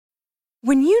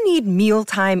When you need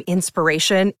mealtime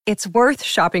inspiration, it's worth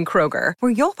shopping Kroger,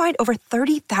 where you'll find over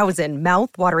 30,000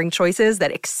 mouth-watering choices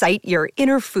that excite your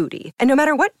inner foodie. And no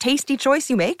matter what tasty choice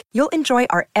you make, you'll enjoy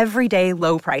our everyday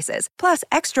low prices, plus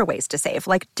extra ways to save,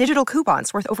 like digital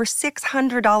coupons worth over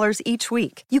 $600 each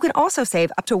week. You can also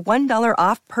save up to $1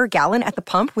 off per gallon at the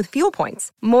pump with fuel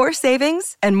points. More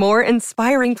savings and more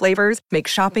inspiring flavors make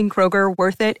shopping Kroger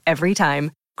worth it every time.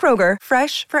 Kroger,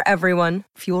 fresh for everyone.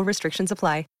 Fuel restrictions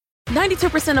apply.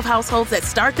 92% of households that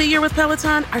start the year with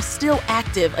Peloton are still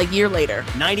active a year later.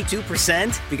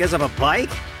 92% because of a bike?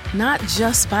 Not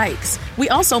just bikes. We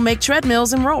also make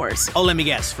treadmills and rowers. Oh, let me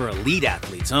guess, for elite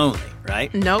athletes only,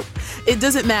 right? Nope. It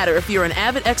doesn't matter if you're an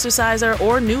avid exerciser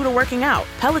or new to working out.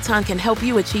 Peloton can help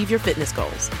you achieve your fitness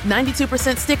goals.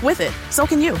 92% stick with it. So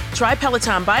can you. Try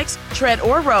Peloton bikes, tread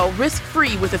or row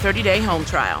risk-free with a 30-day home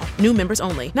trial. New members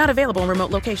only. Not available in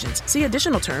remote locations. See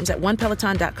additional terms at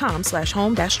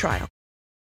onepeloton.com/home-trial.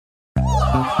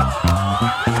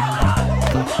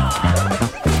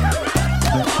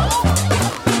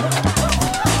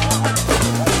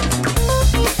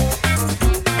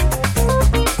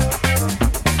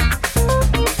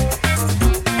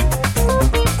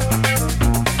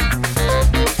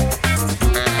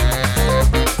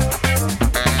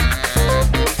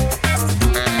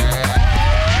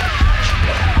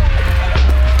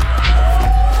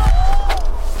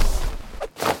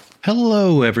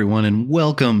 Hello, everyone, and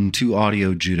welcome to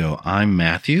Audio Judo. I'm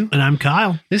Matthew. And I'm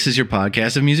Kyle. This is your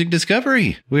podcast of music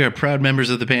discovery. We are proud members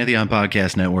of the Pantheon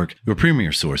Podcast Network, your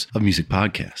premier source of music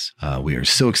podcasts. We are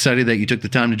so excited that you took the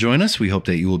time to join us. We hope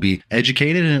that you will be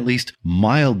educated and at least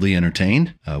mildly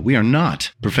entertained. We are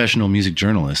not professional music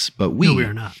journalists, but we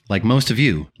are not. Like most of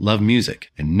you, love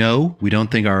music. And no, we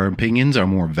don't think our opinions are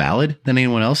more valid than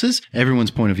anyone else's.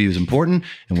 Everyone's point of view is important,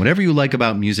 and whatever you like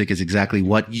about music is exactly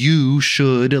what you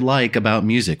should like about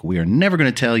music. We are never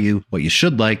going to tell you what you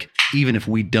should like, even if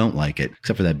we don't like it,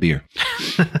 except for that beer.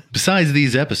 Besides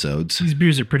these episodes, these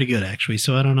beers are pretty good, actually.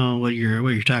 So I don't know what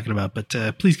you're talking about, but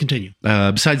please continue.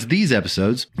 Besides these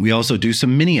episodes, we also do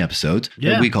some mini episodes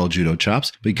that we call Judo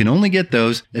Chops, but you can only get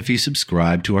those if you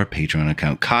subscribe to our Patreon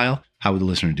account. Kyle, how would the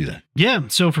listener do that? Yeah,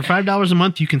 so for $5 a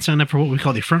month, you can sign up for what we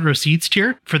call the Front Row Seats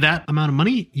tier. For that amount of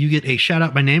money, you get a shout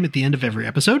out by name at the end of every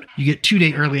episode. You get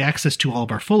 2-day early access to all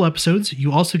of our full episodes.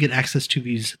 You also get access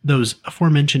to those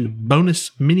aforementioned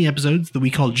bonus mini episodes that we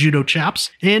call Judo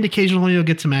Chops. And occasionally you'll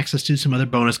get some access to some other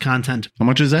bonus content. How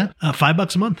much is that?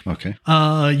 $5 a month. Okay.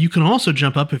 You can also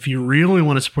jump up, if you really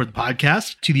want to support the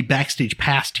podcast, to the Backstage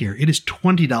Pass tier. It is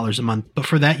 $20 a month. But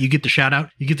for that, you get the shout out,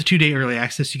 you get the 2-day early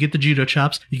access, you get the Judo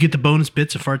Chops, you get the bonus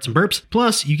bits of farts and burps.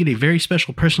 Plus, you get a very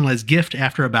special personalized gift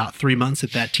after about 3 months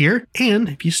at that tier. And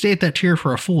if you stay at that tier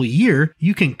for a full year,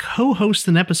 you can co-host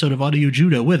an episode of Audio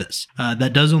Judo with us.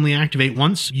 That does only activate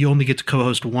once. You only get to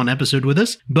co-host one episode with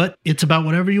us, but it's about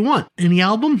whatever you want. Any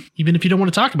album, even if you don't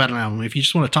want to talk about an album, if you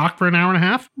just want to talk for an hour and a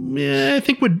half, I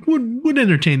think would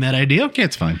entertain that idea. Okay,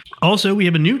 it's fine. Also, we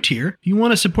have a new tier. If you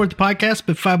want to support the podcast,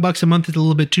 but $5 a month is a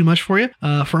little bit too much for you,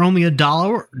 for only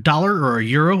 $1 or a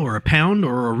euro or a pound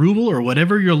or a ruble or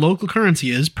whatever your local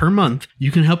currency is per month,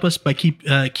 you can help us by keep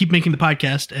making the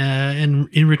podcast, and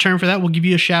in return for that, we'll give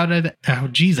you a shout out. Oh,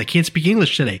 geez, I can't speak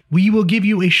English today. We will give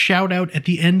you a shout out at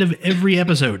the end of every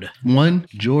episode. One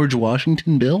George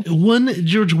Washington bill? One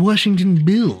George Washington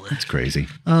bill. That's crazy.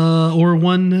 Or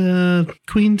one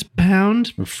Queen's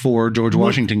pound. Or 4 George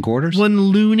Washington quarters? One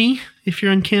loonie, if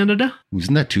you're in Canada.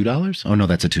 Isn't that $2? Oh, no,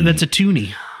 that's a toonie. That's a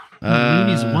toonie.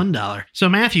 Looney's $1. So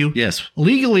Matthew, yes,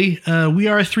 legally, we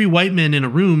are 3 white men in a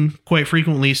room quite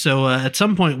frequently. So at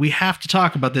some point, we have to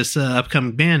talk about this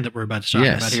upcoming band that we're about to talk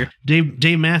about here,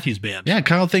 Dave Matthews Band. Yeah,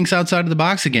 Kyle thinks outside of the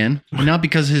box again, and not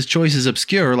because his choice is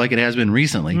obscure like it has been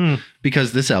recently,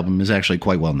 because this album is actually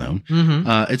quite well known.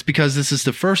 It's because this is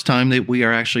the first time that we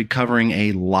are actually covering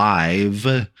a live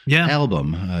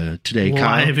album today.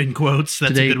 Live in quotes.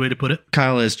 That's a good way to put it.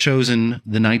 Kyle has chosen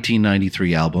the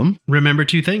 1993 album. Remember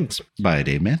Two Things. By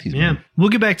Dave Matthews. Yeah. We'll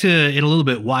get back to in a little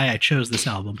bit why I chose this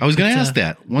album. I was going to ask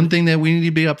that. One thing that we need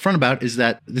to be upfront about is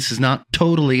that this is not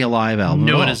totally a live album.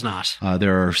 No, it is not.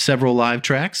 There are several live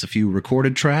tracks, a few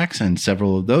recorded tracks, and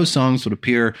several of those songs would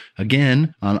appear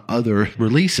again on other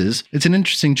releases. It's an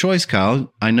interesting choice,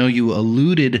 Kyle. I know you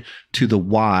alluded to the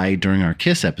why during our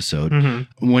Kiss episode.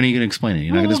 When are you going to explain it?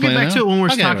 You're not going to explain it? We'll get back to it when we're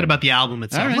talking about the album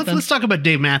itself. Right, let's talk about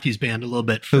Dave Matthews Band a little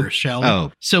bit first, shall we?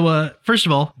 Oh. So, first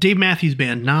of all, Dave Matthews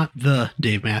Band, not not the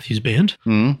Dave Matthews Band.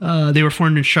 They were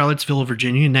formed in Charlottesville,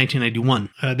 Virginia in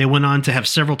 1991. They went on to have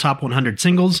several top 100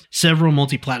 singles, several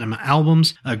multi-platinum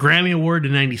albums, a Grammy Award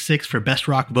in 96 for Best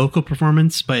Rock Vocal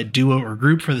Performance by a duo or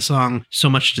group for the song So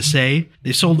Much to Say.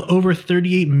 They sold over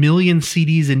 38 million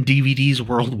CDs and DVDs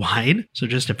worldwide, so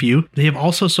just a few. They have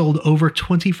also sold over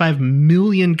 25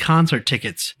 million concert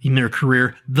tickets in their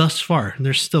career thus far.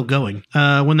 They're still going.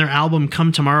 When their album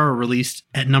Come Tomorrow released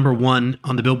at number 1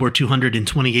 on the Billboard 200 in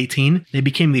 2018, they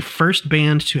became the first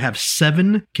band to have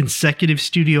 7 consecutive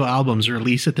studio albums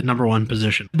released at the number 1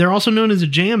 position. They're also known as a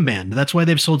jam band. That's why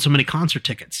they've sold so many concert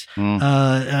tickets.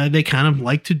 They kind of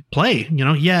like to play.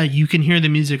 Yeah, you can hear the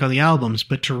music on the albums,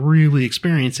 but to really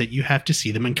experience it, you have to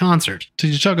see them in concert.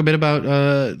 Did you talk a bit about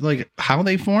how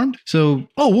they formed? So,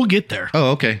 we'll get there.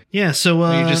 Oh, okay. Yeah, so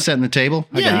Are you just setting the table?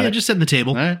 Just setting the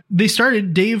table. All right. They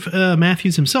started. Dave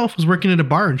Matthews himself was working at a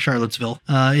bar in Charlottesville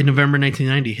in November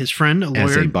 1990. His friend, a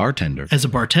lawyer, as a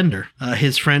bartender.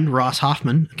 His friend Ross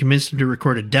Hoffman convinced him to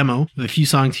record a demo of a few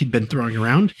songs he'd been throwing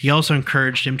around. He also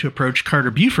encouraged him to approach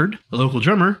Carter Buford, a local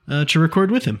drummer, to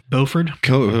record with him. Beauford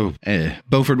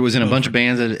was in a bunch of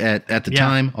bands at the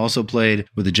time. Also played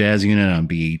with the jazz unit on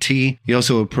BET. He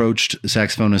also approached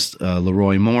saxophonist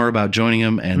Leroy Moore about joining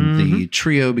him, and the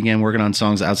trio began working on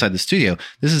songs outside the studio.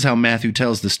 This is how Matthew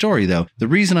tells the story, though. The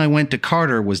reason I went to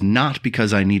Carter was not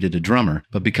because I needed a drummer,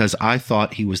 but because I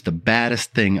thought he was the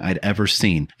baddest thing I'd ever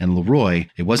seen. And Leroy,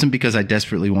 it wasn't because I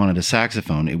desperately wanted a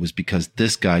saxophone. It was because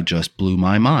this guy just blew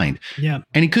my mind. Yeah.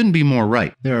 And he couldn't be more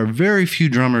right. There are very few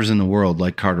drummers in the world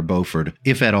like Carter Beauford,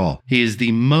 if at all. He is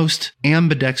the most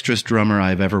ambidextrous drummer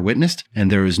I've ever witnessed,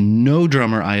 and there is no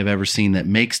drummer I have ever seen that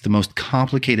makes the most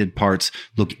complicated parts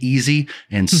look easy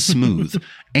and smooth.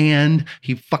 And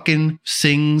he fucking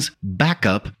sings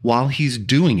backup while he's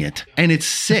doing it. And it's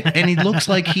sick. And he looks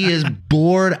like he is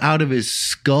bored out of his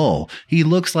skull. He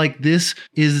looks like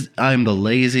I'm the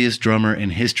laziest drummer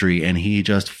in history. And he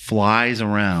just flies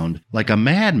around like a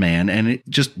madman. And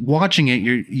just watching it,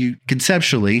 you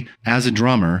conceptually, as a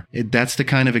drummer, that's the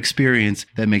kind of experience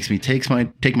that makes me take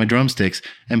my drumsticks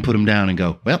and put them down and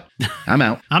go, well, I'm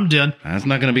out. I'm done. I was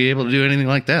not going to be able to do anything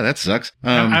like that. That sucks.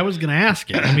 I was going to ask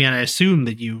you. I mean, I assume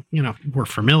that you were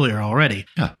familiar already.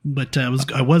 Yeah. But I was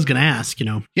going to ask,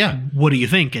 what do you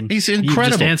think? And he's incredible. You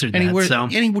just answered that.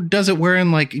 And he does it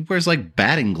wearing he wears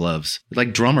batting gloves,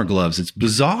 like drummer gloves. It's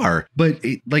bizarre. But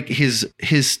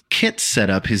his kit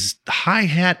setup, his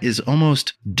hi-hat is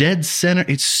almost dead center.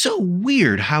 It's so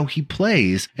weird how he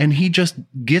plays, and he just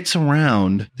gets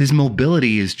around. His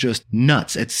mobility is just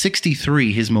nuts. At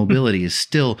 63, his mobility is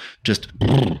still just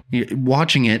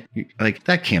watching it like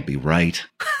that can't be right.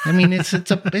 I mean, it's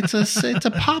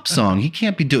a pop song. He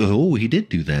can't be doing. Oh, he did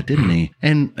do that, didn't he?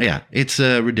 And yeah, it's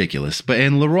ridiculous.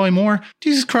 And Leroy Moore,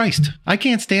 Jesus Christ, I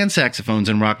can't stand saxophones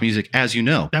in rock music, as you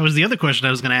know. That was the other question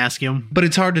I was going to ask you. But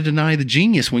it's hard to deny the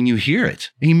genius when you hear it.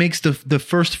 He makes the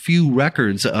first few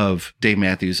records of Dave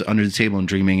Matthews, Under the Table and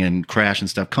Dreaming and Crash and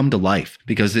stuff, come to life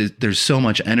because there's so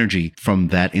much energy from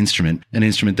that instrument, an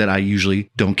instrument that I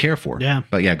usually don't care for. Yeah.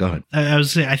 But yeah, go ahead.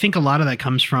 I think a lot of that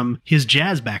comes from his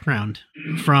jazz background.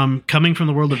 From coming from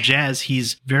the world of jazz,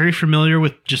 he's very familiar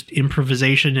with just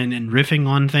improvisation and riffing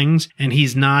on things, and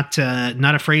he's not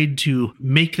afraid to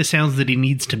make the sounds that he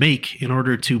needs to make in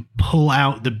order to pull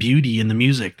out the beauty in the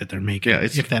music that they're making. Yeah,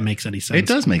 if that makes any sense. It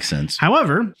does make sense.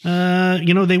 However,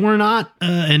 they were not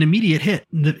an immediate hit.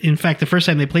 In fact, the first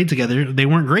time they played together, they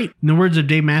weren't great. In the words of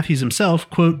Dave Matthews himself,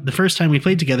 quote, "The first time we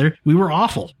played together, we were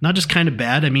awful. Not just kind of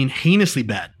bad, I mean heinously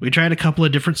bad. We tried a couple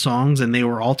of different songs and they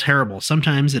were all terrible.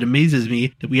 Sometimes it amazes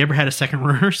me that we ever had a second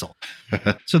rehearsal."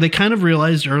 So they kind of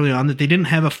realized early on that they didn't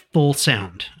have a full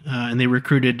sound, and they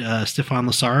recruited Stéphane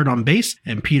Lessard on bass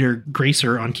and Peter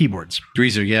Grazer on keyboards.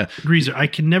 Grazer, yeah. Grazer. I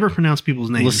can never pronounce people's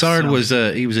names. Lessard was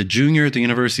a junior at the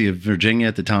University of Virginia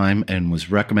at the time and was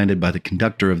recommended by the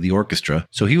conductor of the orchestra.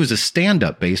 So he was a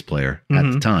stand-up bass player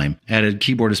at the time. Added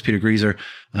keyboardist Peter Grazer.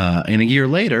 And a year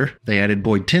later, they added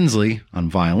Boyd Tinsley on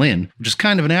violin, which is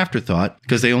kind of an afterthought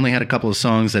because they only had a couple of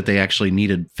songs that they actually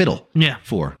needed fiddle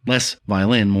for. Less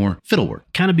violin, more fiddle work.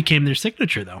 Kind of became their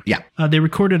signature, though. Yeah. They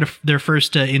recorded their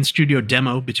first in-studio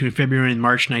demo between February and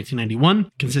March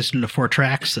 1991. Consisted of 4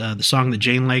 tracks. The song that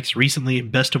Jane likes recently,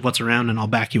 Best of What's Around, and I'll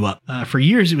Back You Up. For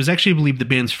years, it was actually believed the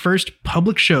band's first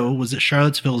public show was at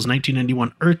Charlottesville's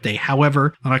 1991 Earth Day.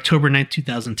 However, on October 9,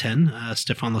 2010,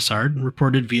 Stéphane Lessard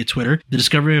reported via Twitter the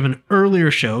discovery discovery of an earlier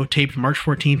show taped March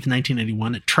 14th,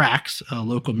 1991 at Trax, a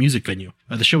local music venue.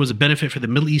 The show was a benefit for the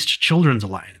Middle East Children's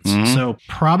Alliance. So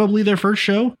probably their first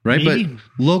show. Right, maybe? but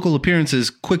local appearances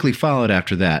quickly followed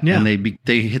after that, Yeah. and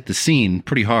they hit the scene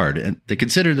pretty hard. And they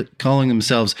considered calling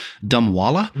themselves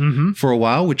Dumwala for a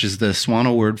while, which is the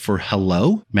Swana word for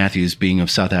hello, Matthews being of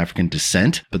South African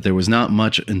descent. But there was not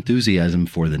much enthusiasm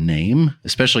for the name,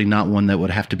 especially not one that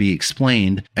would have to be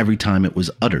explained every time it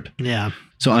was uttered. Yeah.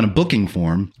 So on a booking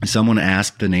form, someone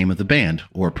asked the name of the band,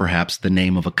 or perhaps the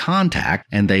name of a contact,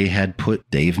 and they had put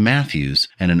Dave Matthews,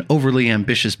 and an overly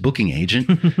ambitious booking agent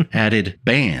added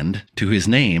band to his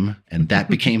name, and that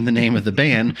became the name of the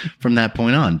band from that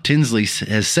point on. Tinsley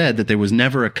has said that there was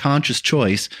never a conscious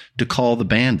choice to call the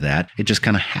band that. It just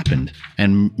kind of happened.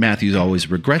 And Matthews always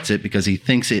regrets it because he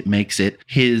thinks it makes it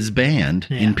his band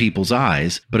in people's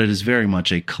eyes, but it is very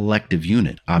much a collective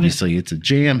unit. Obviously, it's a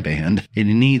jam band. It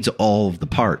needs all of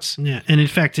the parts. Yeah, and in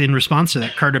fact, in response to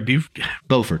that, Carter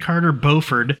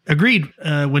Beauford agreed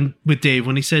with Dave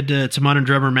when he said to Modern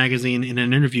Drummer magazine in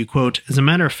an interview, quote, "As a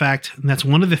matter of fact, that's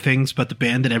one of the things about the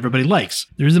band that everybody likes.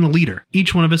 There isn't a leader.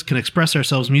 Each one of us can express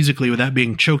ourselves musically without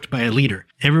being choked by a leader.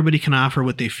 Everybody can offer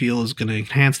what they feel is going to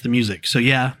enhance the music. So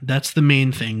yeah, that's the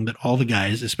main thing that all the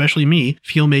guys, especially me,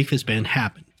 feel make this band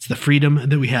happen. It's the freedom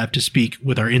that we have to speak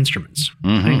with our instruments."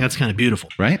 I think that's kind of beautiful.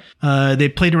 Right? They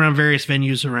played around various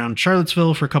venues around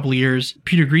Charlottesville for a couple of years.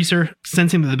 Peter Greaser,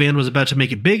 sensing that the band was about to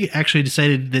make it big, actually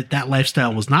decided that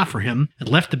lifestyle was not for him and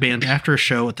left the band after a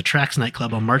show at the Trax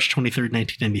nightclub on March 23rd,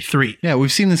 1993. Yeah,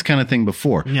 we've seen this kind of thing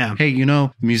before. Yeah. Hey,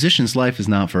 the musician's life is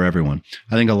not for everyone.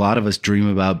 I think a lot of us dream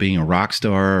about being a rock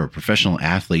star or a professional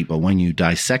athlete, but when you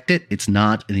dissect it, it's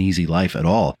not an easy life at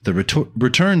all. The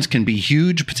returns can be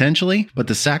huge potentially, but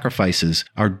the sacrifices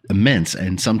are immense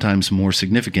and sometimes more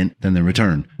significant than the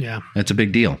return. Yeah. That's a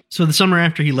big deal. So the summer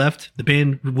after he left, the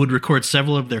band would record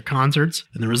several of their concerts,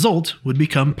 and the result would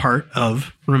become part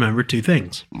of Remember Two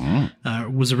Things.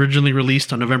 It was originally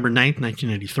released on November 9th,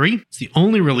 1993. It's the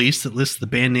only release that lists the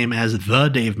band name as The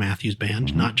Dave Matthews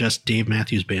Band, not just Dave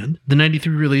Matthews Band. The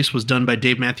 93 release was done by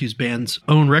Dave Matthews Band's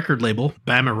own record label,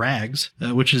 Bama Rags,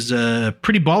 which is a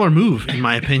pretty baller move, in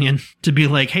my opinion, to be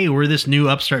like, hey, we're this new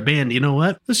upstart band. You know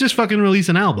what? Let's just fucking release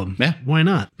an album. Yeah. Why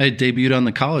not? It debuted on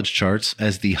the college charts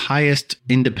as the highest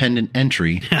independent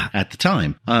entry at the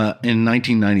time. In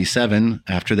 1997,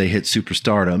 after they hit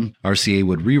superstardom, RCA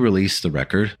would re-release the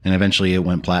record, and eventually it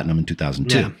went platinum in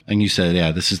 2002. Yeah. And you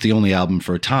said, this is the only album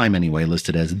for a time anyway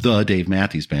listed as The Dave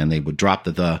Matthews Band. They would drop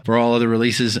the for all other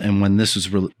releases, and when this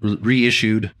was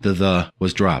reissued, the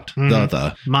was dropped.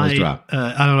 The was dropped.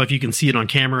 I don't know if you can see it on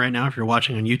camera right now if you're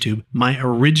watching on YouTube. My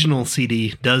original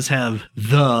CD does have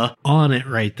the on it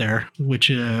right there,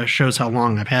 which shows how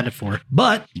long I've had it for.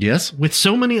 But yes, with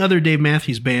so many other Dave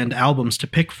Matthews Band albums to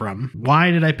pick from,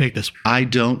 why did I pick this one? I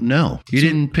don't know. You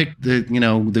didn't pick the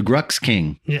Grux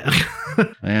King. Yeah.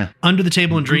 Yeah. Under the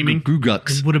Table and Dreaming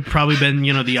Grugux would have probably been,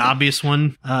 the obvious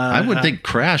one. I would think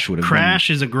Crash would have Crash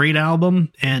is a great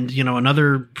album and,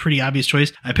 another pretty obvious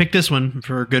choice. I picked this one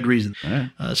for a good reason. Right.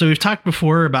 So we've talked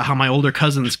before about how my older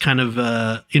cousins kind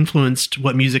of influenced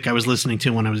what music I was listening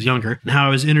to when I was younger, and how I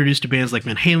was introduced to bands like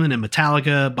Van Halen and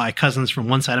Metallica by cousins from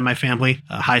one side of my family.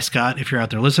 Hi, Scott, if you're out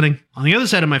there listening. On the other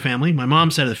side of my family, my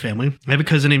mom's side of the family, I have a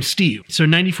cousin named Steve. So in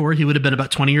 94, he would have been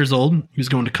about 20 years old. He was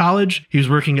going to college. He was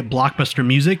working at Blockbuster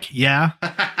Music. Yeah.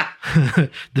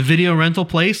 The video rental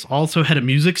place also had a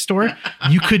music store.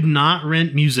 You could not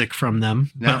rent music from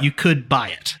them, but you could buy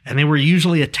it. And they were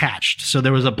usually attached. So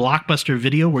there was a Blockbuster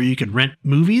Video where you could rent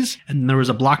movies, and there was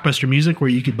a Blockbuster Music where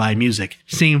you could buy music.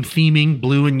 Same theming,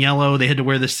 blue and yellow. They had to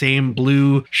wear the same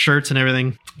blue shirts and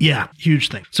everything. Yeah, huge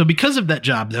thing. So because of that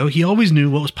job, though, he always knew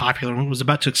what was popular and what was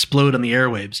about to explode on the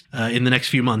airwaves in the next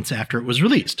few months after it was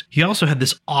released. He also had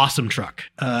this awesome truck.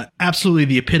 Absolutely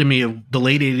the epitome of the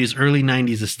late 80s, early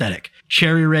 90s aesthetic.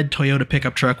 Cherry red Toyota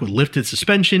pickup truck with lifted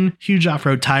suspension, huge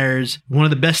off-road tires, one of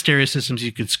the best stereo systems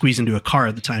you could squeeze into a car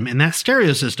at the time. And that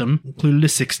stereo system included a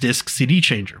 6-disc CD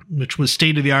changer, which was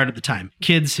state-of-the-art at the time.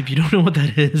 Kids, if you don't know what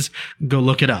that is, go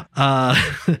look it up.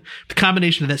 The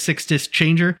combination of that 6-disc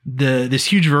changer, this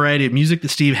huge variety of music that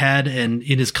Steve had and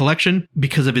in his collection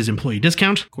because of his employee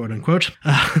discount, quote unquote.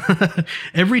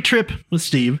 Every trip with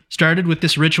Steve started with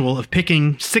this ritual of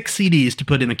picking 6 CDs to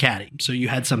put in the caddy. So you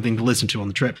had something to listen to on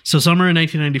the trip. So some summer of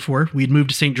 1994. We'd moved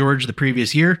to St. George the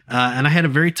previous year, and I had a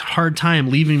very hard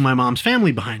time leaving my mom's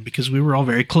family behind because we were all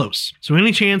very close. So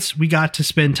any chance we got to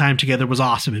spend time together was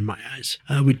awesome in my eyes.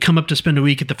 We'd come up to spend a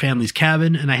week at the family's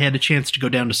cabin, and I had a chance to go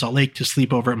down to Salt Lake to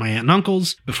sleep over at my aunt and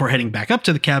uncle's before heading back up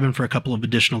to the cabin for a couple of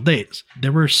additional days.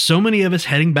 There were so many of us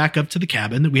heading back up to the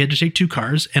cabin that we had to take 2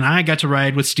 cars, and I got to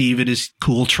ride with Steve in his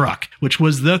cool truck, which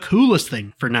was the coolest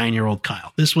thing for 9-year-old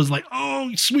Kyle. This was like, oh,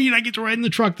 sweet, I get to ride in the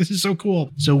truck. This is so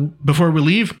cool. So before we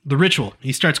leave, the ritual.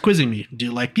 He starts quizzing me. Do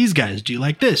you like these guys? Do you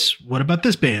like this? What about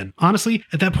this band? Honestly,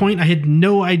 at that point, I had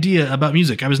no idea about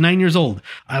music. I was 9 years old.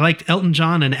 I liked Elton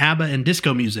John and ABBA and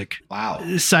disco music.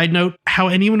 Wow. Side note, how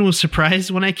anyone was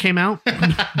surprised when I came out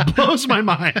blows my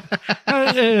mind.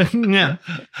 Yeah.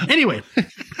 Anyway.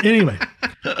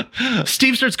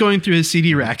 Steve starts going through his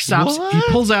CD rack, stops, What? He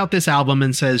pulls out this album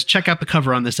and says, check out the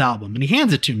cover on this album. And he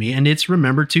hands it to me, and it's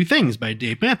Remember Two Things by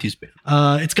Dave Matthews Band.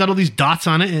 It's got all these dots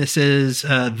on it, and it says,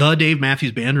 The Dave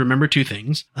Matthews Band, Remember Two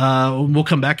Things. We'll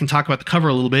come back and talk about the cover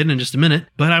a little bit in just a minute.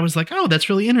 But I was like, oh, that's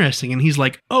really interesting. And he's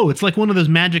like, oh, it's like one of those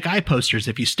magic eye posters.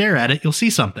 If you stare at it, you'll see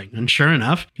something. And sure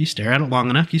enough, if you stare at it long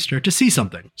enough, you start to see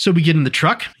something. So we get in the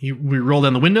truck, we roll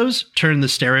down the windows, turn the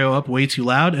stereo up way too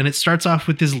loud, and it starts off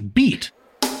with this beat.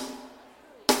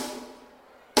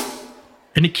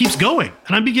 And it keeps going.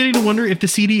 And I'm beginning to wonder if the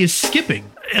CD is skipping.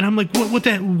 And I'm like,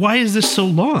 why is this so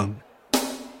long?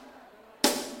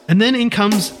 And then in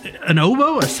comes an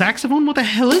oboe, a saxophone. What the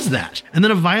hell is that? And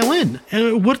then a violin.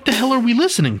 And what the hell are we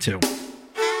listening to?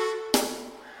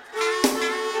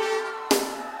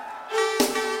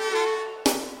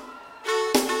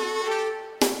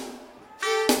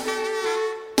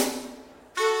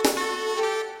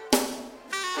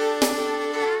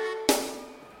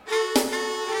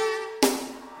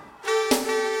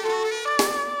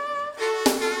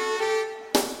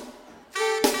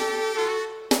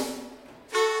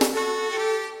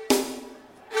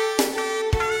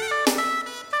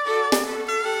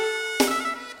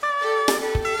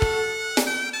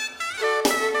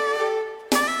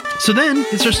 So then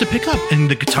it starts to pick up, and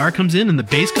the guitar comes in and the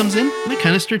bass comes in, and I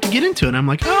kind of start to get into it. And I'm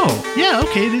like, oh, yeah,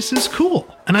 okay, this is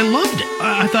cool. And I loved it.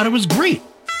 I thought it was great.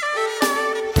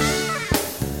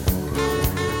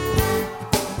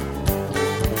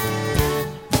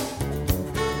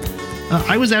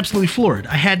 I was absolutely floored.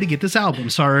 I had to get this album.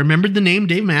 So I remembered the name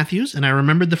Dave Matthews, and I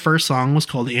remembered the first song was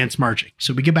called Ants Marching.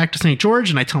 So we get back to St. George,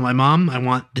 and I tell my mom I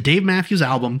want the Dave Matthews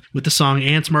album with the song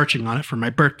Ants Marching on it for my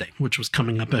birthday, which was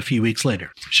coming up a few weeks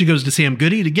later. She goes to Sam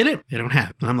Goody to get it. They don't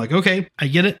have it. And I'm like, okay, I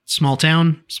get it. Small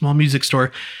town, small music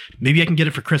store. Maybe I can get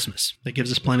it for Christmas. That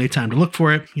gives us plenty of time to look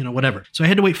for it, whatever. So I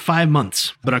had to wait 5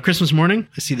 months. But on Christmas morning,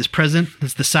 I see this present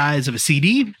that's the size of a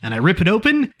CD, and I rip it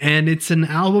open, and it's an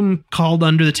album called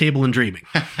Under the Table and Dreaming.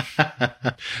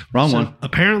 Wrong one.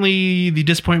 Apparently, the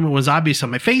disappointment was obvious on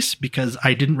my face because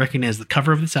I didn't recognize the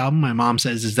cover of this album. My mom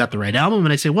says, is that the right album?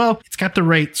 And I say, well, it's got the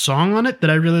right song on it that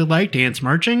I really like, Ants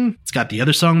Marching. It's got the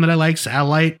other song that I like,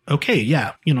 Satellite. Okay,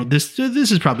 yeah, this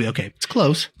is probably okay. It's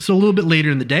close. So a little bit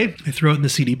later in the day, I throw it in the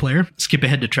CD player, skip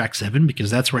ahead to track 7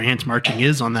 because that's where Ants Marching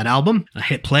is on that album. I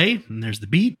hit play, and there's the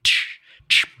beat.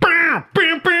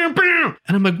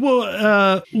 And I'm like,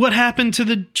 well, what happened to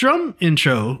the drum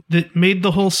intro that made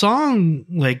the whole song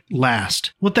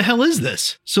last? What the hell is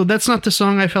this? So that's not the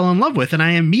song I fell in love with, and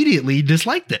I immediately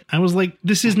disliked it. I was like,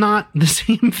 this is not the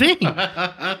same thing.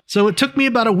 So it took me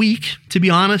about a week to be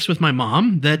honest with my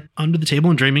mom that Under the Table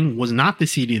and Dreaming was not the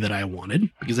CD that I wanted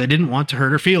because I didn't want to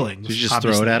hurt her feelings. Did you just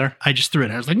throw it at her? I just threw it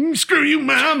at her. I was like, screw you,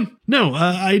 Mom. No,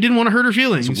 I didn't want to hurt her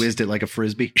feelings. Just whizzed it like a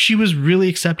frisbee. She was really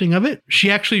accepting of it.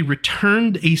 She actually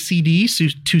returned a CD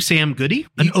to Sam Goody,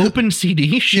 an open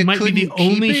CD. She might be the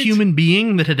only human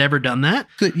being that had ever done that.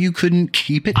 You couldn't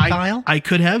keep it, Kyle? I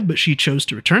could have, but she chose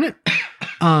to return it.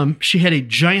 She had a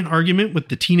giant argument with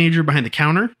the teenager behind the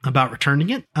counter about returning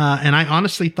it. And I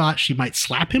honestly thought she might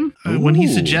slap him when he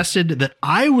suggested that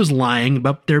I was lying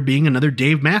about there being another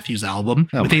Dave Matthews album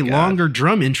with a longer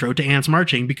drum intro to Ants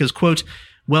Marching because, quote,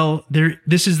 well,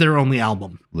 this is their only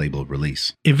album. Labeled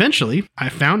release. Eventually, I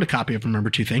found a copy of Remember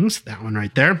Two Things, that one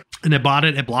right there, and I bought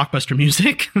it at Blockbuster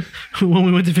Music when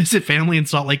we went to visit family in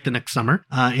Salt Lake the next summer.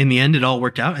 In the end, it all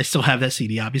worked out. I still have that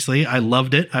CD, obviously. I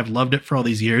loved it. I've loved it for all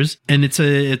these years, and it's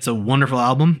a wonderful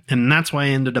album, and that's why I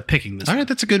ended up picking this. All right,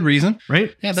 that's a good reason.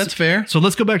 Right? Yeah, that's fair. So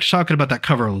let's go back to talking about that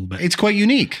cover a little bit. It's quite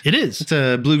unique. It is. It's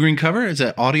a blue-green cover. It's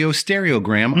an audio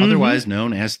stereogram, otherwise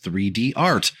known as 3D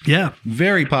art. Yeah.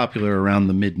 Very popular around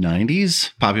the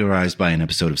mid-90s, popularized by an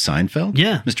episode of Seinfeld.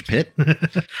 Yeah. Mr. Pitt.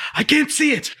 I can't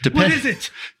see it. What is it?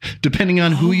 Depending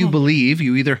on who you believe,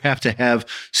 you either have to have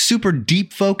super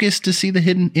deep focus to see the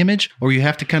hidden image, or you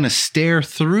have to kind of stare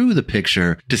through the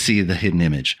picture to see the hidden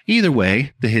image. Either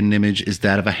way, the hidden image is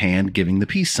that of a hand giving the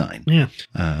peace sign. Yeah.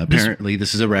 Apparently,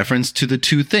 this is a reference to the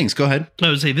two things. Go ahead. I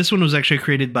would say this one was actually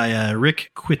created by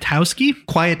Rick Kwiatkowski.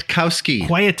 Kwiatkowski.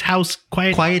 Kwiatkowski.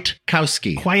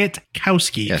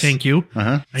 Yes. Thank you.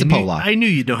 It's a Polak. I knew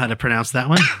you'd know how to pronounce that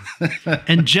one.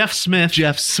 And Jeff Smith.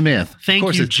 Jeff Smith. Thank of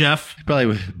course you, it's Jeff. Probably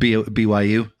with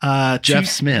BYU. Jeff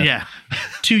Smith. Yeah.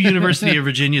 2 University of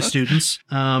Virginia students.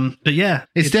 But yeah.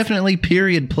 It's definitely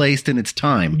period placed in its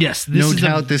time. Yes. No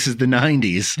doubt this is the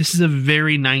 90s. This is a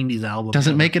very 90s album.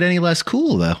 Doesn't make it any less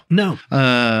cool, though. No.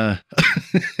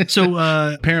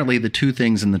 So apparently the two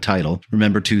things in the title,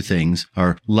 remember two things,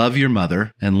 are love your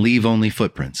mother and leave only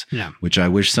footprints. Yeah. Which I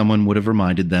wish someone would have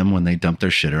reminded them when they dumped their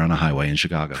shitter on a highway in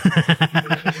Chicago.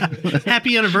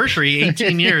 Happy anniversary,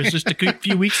 18 years, just a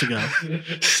few weeks ago.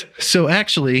 So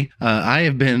actually, I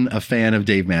have been a fan of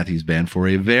Dave Matthews Band for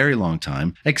a very long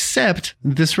time, except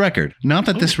this record. Not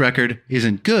that this record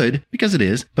isn't good, because it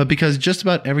is, but because just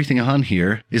about everything on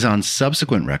here is on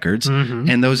subsequent records,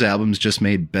 and those albums just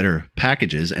made better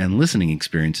packages and listening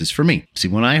experiences for me. See,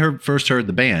 when I first heard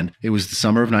the band, it was the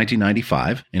summer of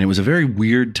 1995, and it was a very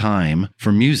weird time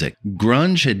for music.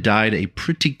 Grunge had died a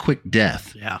pretty quick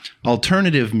death. Yeah.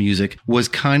 Alternative music was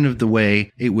kind of the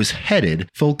way it was headed.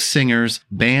 Folk singers,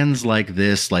 bands like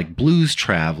this, like Blues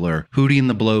Traveler, Hootie and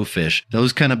the Blowfish,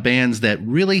 those kind of bands that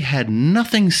really had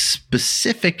nothing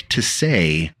specific to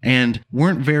say and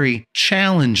weren't very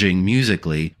challenging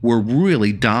musically, were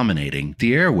really dominating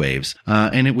the airwaves.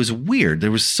 And it was weird.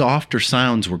 There was softer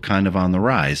sounds were kind of on the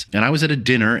rise. And I was at a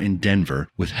dinner in Denver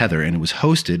with Heather, and it was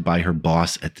hosted by her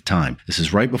boss at the time. This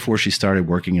is right before she started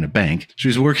working in a bank. She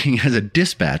was working as a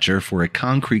dispatcher for a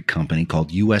concrete company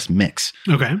called US Mix.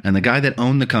 Okay. And the guy that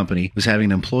owned the company was having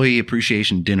an employee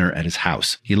appreciation dinner at his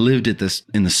house. He lived in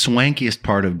the swankiest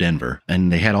part of Denver,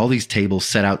 and they had all these tables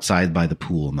set outside by the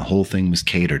pool, and the whole thing was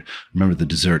catered. Remember, the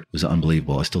dessert was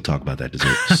unbelievable. I still talk about that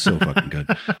dessert. It's so fucking good.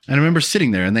 And I remember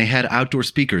sitting there, and they had outdoor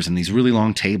speakers and these really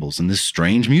long tables, and this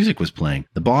strange music was playing.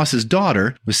 The boss's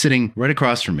daughter was sitting right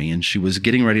across from me, and she was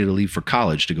getting ready to leave for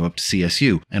college to go up to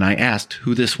CSU. And I asked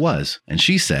who this was, and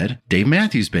she said, Dave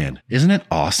Matthews Band. Isn't it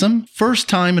awesome? First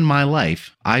time in my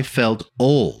life I felt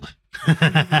old.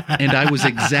 And I was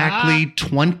exactly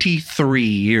 23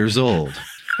 years old.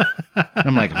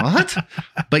 I'm like, what?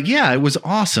 But yeah, it was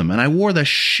awesome. And I wore the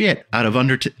shit out of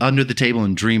Under the Table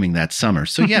and Dreaming that summer.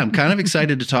 So yeah, I'm kind of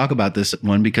excited to talk about this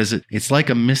one because it's like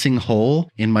a missing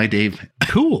hole in my Dave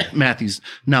Matthews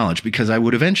knowledge, because I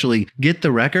would eventually get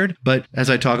the record. But as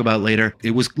I talk about later,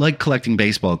 it was like collecting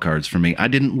baseball cards for me. I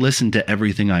didn't listen to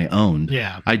everything I owned.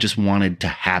 Yeah. I just wanted to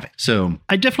have it. So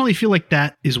I definitely feel like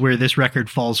that is where this record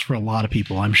falls for a lot of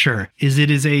people, I'm sure.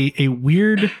 It is a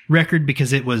weird record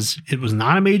because it was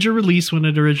not a major release when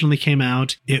it originally came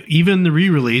out. Even the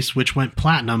re-release, which went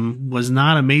platinum, was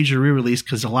not a major re-release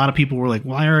because a lot of people were like,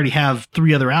 well, I already have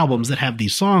 3 other albums that have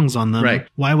these songs on them. Right.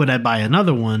 Why would I buy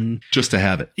another one? Just to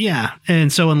have it. Yeah.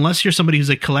 And so unless you're somebody who's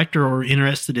a collector or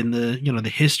interested in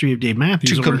the history of Dave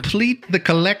Matthews. To complete the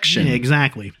collection. Yeah,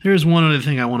 exactly. There's one other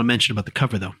thing I want to mention about the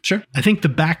cover, though. Sure. I think the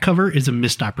back cover is a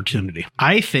missed opportunity.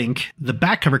 I think the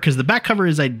back cover, because the back cover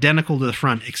is identical to the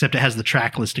front, except it has the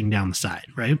track listing down the side,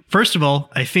 right? First of all,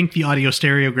 I think the audio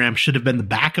stereogram should have been the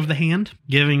back of the hand,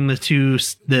 giving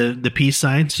the peace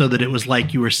sign so that it was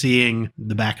like you were seeing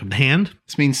the back of the hand.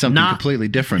 This means something completely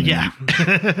different. Yeah.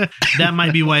 That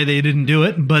might be why they didn't do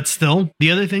it, but still. The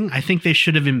other thing, I think they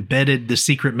should have embedded the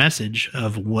secret message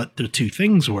of what the two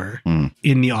things were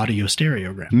in the audio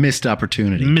stereogram. Missed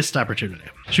opportunity. Missed opportunity.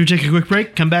 Should we take a quick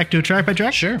break? Come back to a track by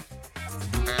track? Sure.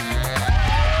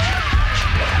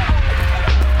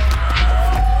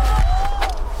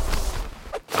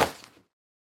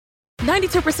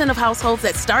 %of households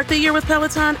that start the year with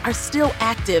Peloton are still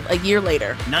active a year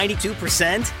later.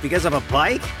 92% because of a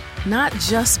bike? Not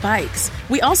just bikes.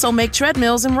 We also make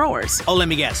treadmills and rowers. Oh, let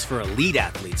me guess, for elite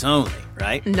athletes only,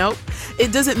 right? Nope.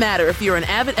 It doesn't matter if you're an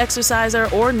avid exerciser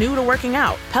or new to working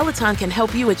out. Peloton can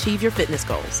help you achieve your fitness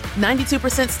goals.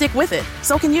 92% stick with it.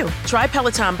 So can you. Try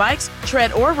Peloton bikes,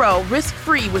 tread or row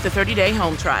risk-free with a 30-day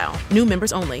home trial. New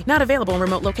members only. Not available in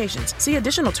remote locations. See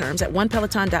additional terms at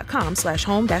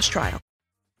onepeloton.com/home-trial.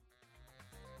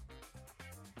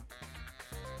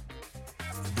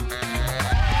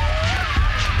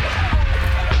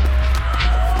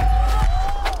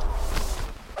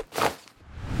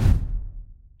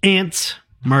 Ants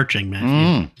Marching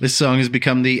Matthew. This song has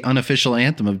become the unofficial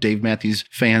anthem of Dave Matthews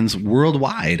fans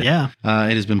worldwide. Yeah.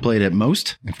 It has been played at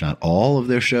most, if not all, of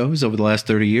their shows over the last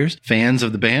 30 years. Fans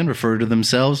of the band refer to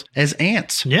themselves as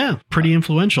ants. Yeah, pretty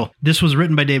influential. This was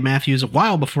written by Dave Matthews a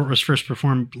while before it was first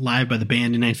performed live by the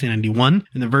band in 1991,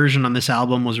 and the version on this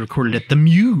album was recorded at The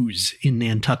Muse in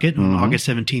Nantucket on August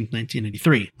 17th,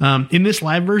 1983. In this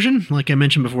live version, like I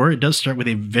mentioned before, it does start with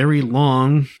a very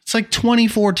long... It's like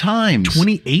 24 times.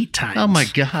 28 times. Oh my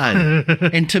God.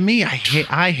 And to me, I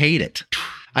hate it.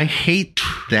 I hate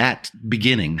that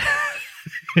beginning.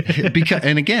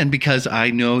 because I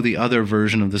know the other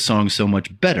version of the song so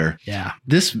much better. Yeah.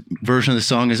 This version of the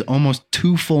song is almost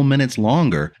 2 full minutes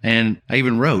longer. And I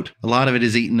even wrote, a lot of it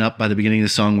is eaten up by the beginning of the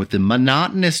song with the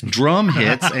monotonous drum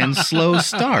hits and slow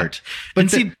start.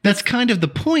 But that's kind of the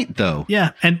point, though.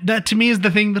 Yeah. And that to me is the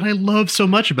thing that I love so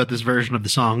much about this version of the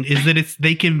song is that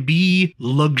they can be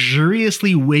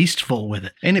luxuriously wasteful with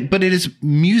it. But it is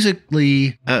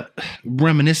musically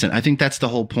reminiscent. I think that's the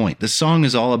whole point. The song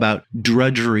is all about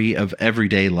drudgery of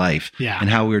everyday life, and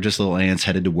how we were just little ants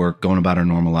headed to work, going about our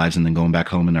normal lives, and then going back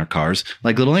home in our cars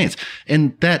like little ants.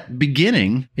 And that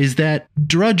beginning is that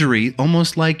drudgery,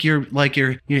 almost like you're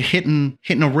hitting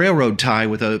a railroad tie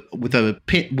with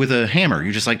a hammer.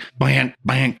 You're just like bang,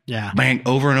 bang, bang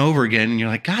over and over again, and you're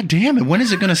like, God damn it, when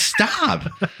is it going to stop?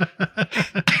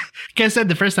 Like I said,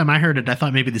 the first time I heard it, I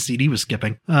thought maybe the CD was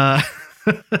skipping.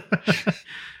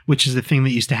 Which is the thing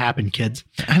that used to happen, kids.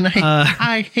 And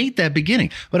I hate that beginning.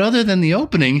 But other than the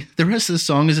opening, the rest of the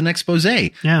song is an expose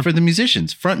for the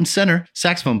musicians. Front and center,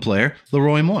 saxophone player,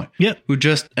 Leroy Moore, who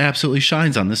just absolutely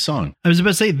shines on this song. I was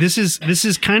about to say, this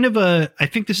is kind of I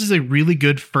think this is a really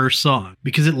good first song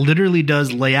because it literally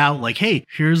does lay out like, hey,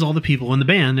 here's all the people in the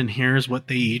band and here's what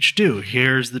they each do.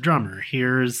 Here's the drummer.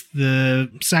 Here's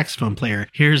the saxophone player.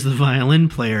 Here's the violin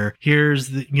player. Here's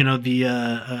the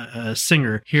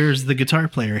singer. Here's the guitar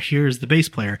player. Here's the bass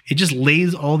player. It just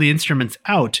lays all the instruments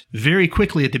out very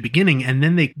quickly at the beginning, and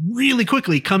then they really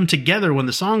quickly come together when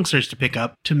the song starts to pick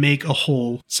up to make a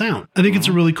whole sound. I think it's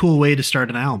a really cool way to start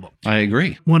an album. I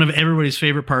agree. One of everybody's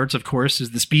favorite parts, of course,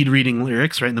 is the speed reading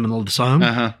lyrics right in the middle of the song,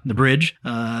 the bridge.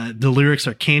 The lyrics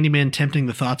are Candyman tempting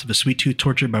the thoughts of a sweet tooth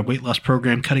tortured by weight loss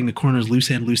program, cutting the corners, loose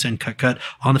end, cut, cut,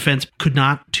 on the fence, could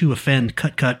not to offend,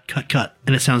 cut, cut, cut, cut.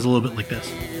 And it sounds a little bit like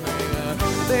this.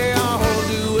 They all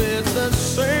do it the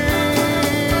same.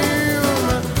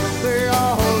 They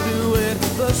all do it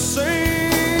the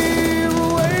same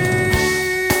way.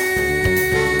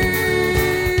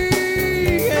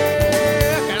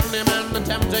 Yeah. Candyman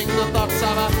attempting the thoughts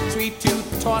of a sweet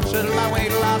tooth tortured by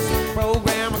weight loss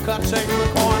program, cutting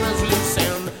the corners, loose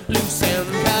end,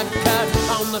 cut, cut,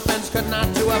 on the fence, could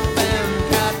not to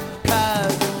offend, cut,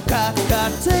 cut, cut,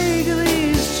 cut, take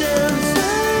these chances.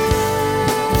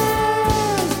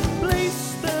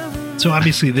 So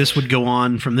obviously this would go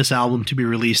on from this album to be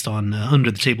released on Under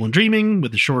the Table and Dreaming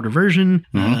with a shorter version,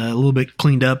 a little bit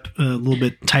cleaned up, a little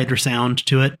bit tighter sound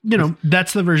to it. You know,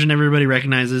 that's the version everybody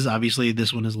recognizes. Obviously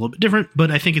this one is a little bit different,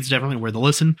 but I think it's definitely worth a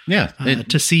listen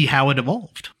to see how it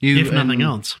evolved, if nothing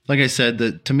else. Like I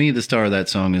said, to me, the star of that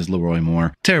song is Leroy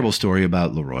Moore. Terrible story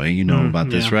about Leroy. You know about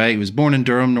this, right? He was born in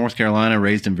Durham, North Carolina,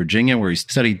 raised in Virginia, where he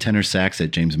studied tenor sax at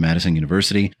James Madison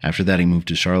University. After that, he moved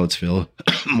to Charlottesville,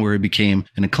 where he became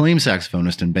an acclaimed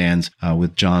saxophonist in bands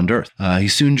with John Dirth. He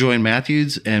soon joined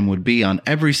Matthews and would be on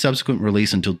every subsequent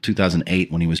release until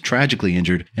 2008, when he was tragically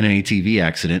injured in an ATV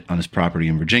accident on his property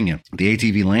in Virginia. The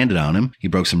ATV landed on him. He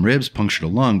broke some ribs, punctured a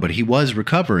lung, but he was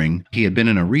recovering. He had been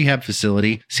in a rehab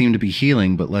facility, seemed to be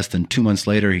healing, but less than 2 months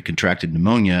later, he contracted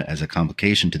pneumonia as a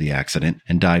complication to the accident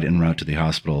and died en route to the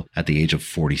hospital at the age of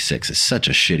 46. It's such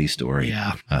a shitty story.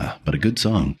 Yeah. But a good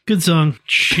song. Good song.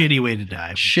 Shitty way to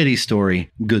die. Shitty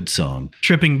story. Good song.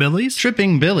 Tripping Billies.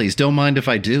 Tripping Billies. Don't mind if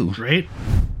I do. Great.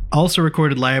 Also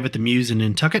recorded live at the Muse in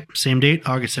Nantucket. Same date,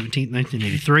 August 17th,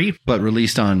 1983. But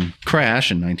released on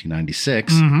Crash in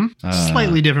 1996.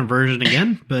 Slightly different version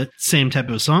again, but same type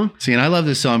of song. See, and I love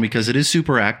this song because it is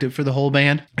super active for the whole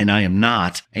band, and I am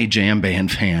not a jam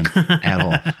band fan at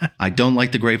all. I don't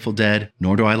like the Grateful Dead,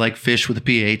 nor do I like Fish with a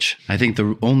PH. I think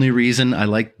the only reason I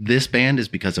like this band is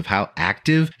because of how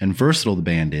active and versatile the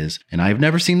band is, and I have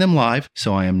never seen them live,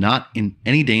 so I am not in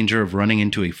any danger of running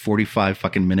into a 45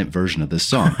 fucking minute version of this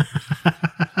song.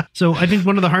 So I think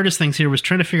one of the hardest things here was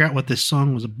trying to figure out what this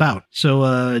song was about.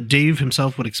 So Dave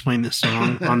himself would explain this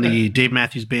song on the Dave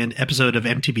Matthews Band episode of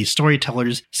MTV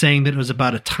Storytellers, saying that it was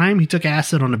about a time he took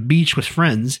acid on a beach with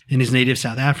friends in his native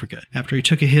South Africa. After he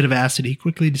took a hit of acid, he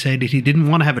quickly decided he didn't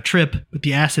want to have a trip, but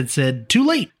the acid said, "Too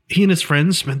late." He and his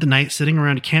friends spent the night sitting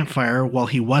around a campfire while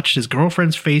he watched his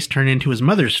girlfriend's face turn into his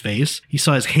mother's face. He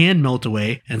saw his hand melt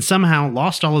away and somehow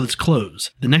lost all of his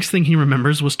clothes. The next thing he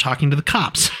remembers was talking to the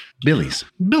cops. Billy's.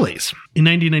 In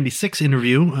 1996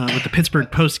 interview with the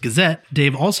Pittsburgh Post-Gazette,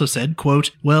 Dave also said,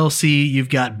 quote, "Well, see, you've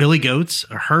got billy goats,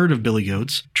 a herd of billy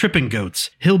goats, tripping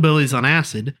goats, hillbillies on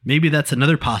acid. Maybe that's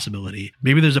another possibility.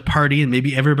 Maybe there's a party and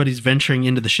maybe everybody's venturing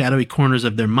into the shadowy corners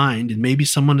of their mind, and maybe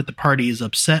someone at the party is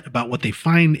upset about what they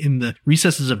find in the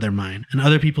recesses of their mind. And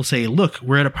other people say, look,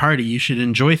 we're at a party, you should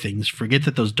enjoy things. Forget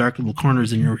that those dark little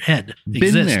corners in your head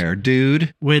exist." Been there,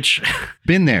 dude. Which...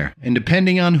 Been there. And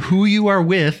depending on who you are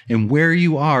with and where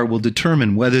you are will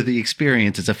determine whether the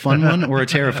experience is a fun one or a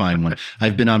terrifying one.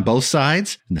 I've been on both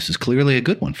sides, and this is clearly a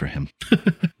good one for him.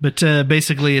 But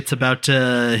basically, it's about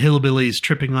hillbillies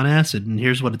tripping on acid, and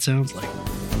here's what it sounds like.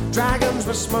 Dragons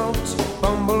were smoked,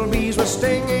 bumblebees were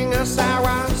stinging us. I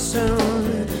was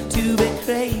soon to be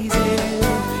crazy.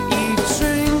 Eat,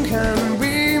 drink, and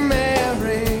be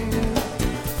merry,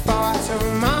 for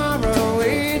tomorrow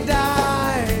we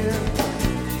die.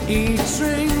 Eat,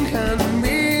 drink, and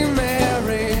be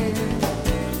merry,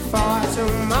 for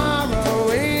tomorrow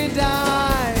we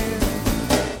die.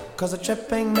 'Cause a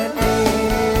tripping man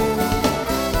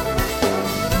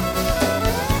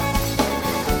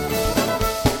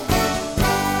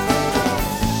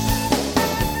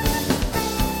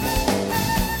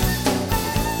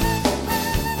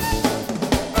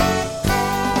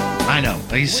I know.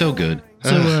 He's so good.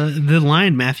 So the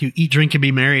line, Matthew, "Eat, drink, and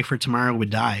be merry, for tomorrow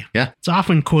would die." Yeah. It's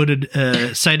often quoted,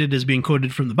 cited as being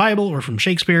quoted from the Bible or from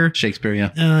Shakespeare. Shakespeare,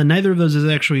 yeah. Neither of those is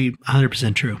actually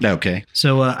 100% true. Okay.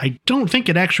 So I don't think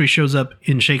it actually shows up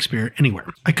in Shakespeare anywhere.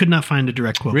 I could not find a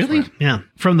direct quote. Really? For it. Yeah.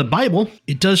 From the Bible,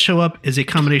 it does show up as a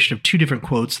combination of two different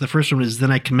quotes. The first one is, "Then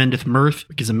I commendeth mirth,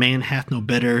 because a man hath no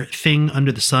better thing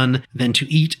under the sun than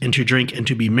to eat and to drink and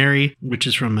to be merry," which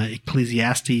is from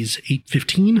Ecclesiastes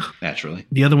 8:15. Naturally.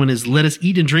 The other one is, "Let us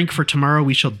eat and drink, for tomorrow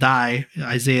we shall die,"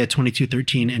 Isaiah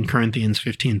 22:13 and Corinthians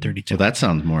 15:32. Well, that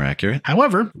sounds more accurate.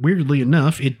 However, weirdly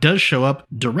enough, it does show up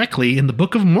directly in the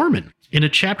Book of Mormon, in a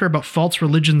chapter about false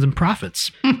religions and prophets.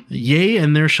 "Yea,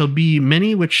 and there shall be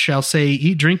many which shall say,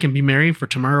 Eat, drink, and be merry, for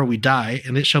tomorrow we die,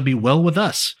 and it shall be well with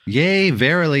us. Yea,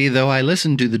 verily, though I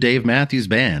listen to the Dave Matthews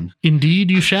Band."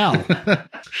 Indeed you shall.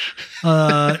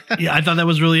 Yeah, I thought that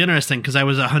was really interesting, because I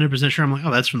was 100% sure. I'm like,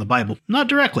 oh, that's from the Bible. Not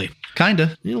directly.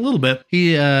 Kinda. A little bit.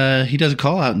 He does a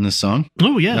call out in this song.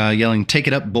 Oh, yeah. Yelling, "Take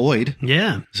it up, Boyd."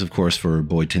 Yeah. This is, of course, for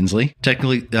Boyd Tinsley.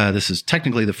 This is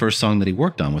technically the first song that he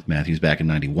worked on with Matthews back in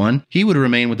 91. He would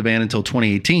remain with the band until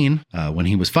 2018, when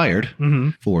he was fired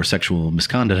for sexual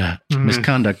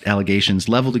misconduct allegations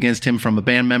leveled against him from a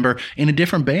band member in a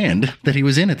different band that he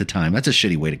was in at the time. That's a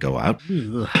shitty way to go out.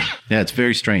 Yeah, it's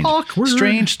very strange. Awkward.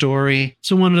 Strange story.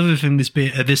 So one other thing this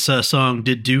song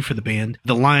did do for the band,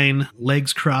 the line,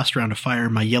 "Legs crossed around a fire,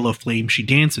 my yellow flame, she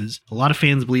dances." A lot of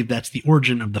fans believe that's the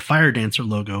origin of the Fire Dancer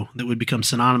logo that would become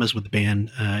synonymous with the band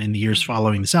in the years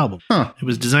following this album. Huh. It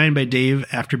was designed by Dave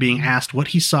after being asked what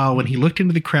he saw when he looked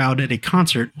into the crowd at a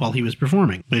concert while he was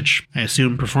performing, which I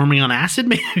assume performing on acid,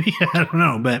 maybe? I don't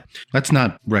know, but That's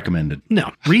not recommended.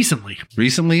 no, recently.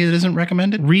 Recently, it isn't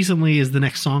recommended? Recently is the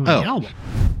next song on the Oh. album.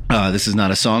 This is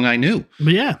not a song I knew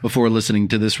But yeah. before listening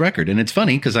to this record. And it's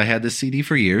funny because I had this CD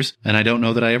for years and I don't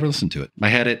know that I ever listened to it. I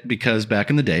had it because back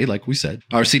in the day, like we said,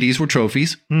 our CDs were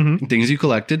trophies, things you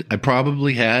collected. I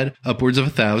probably had upwards of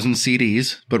 1,000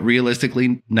 CDs, but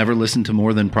realistically never listened to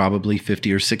more than probably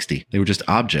 50 or 60. They were just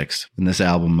objects. And this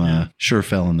album sure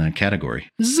fell in that category.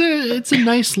 It's a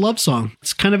nice love song.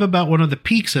 It's kind of about one of the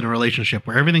peaks in a relationship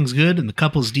where everything's good and the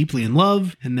couple's deeply in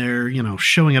love and they're,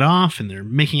 showing it off and they're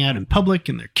making out in public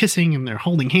and they're kissing and they're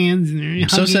holding hands and they're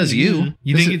So hugging. says you.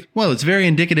 You think Well, it's very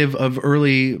indicative of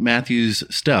early Matthews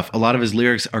stuff. A lot of his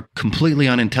lyrics are completely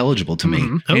unintelligible to me.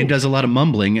 Oh. He does a lot of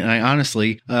mumbling, and I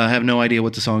honestly have no idea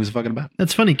what the song is fucking about.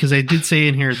 That's funny because I did say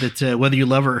in here that whether you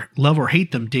love or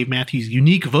hate them, Dave Matthews'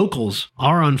 unique vocals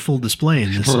are on full display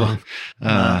in this song.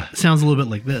 Sounds a little bit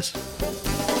like this.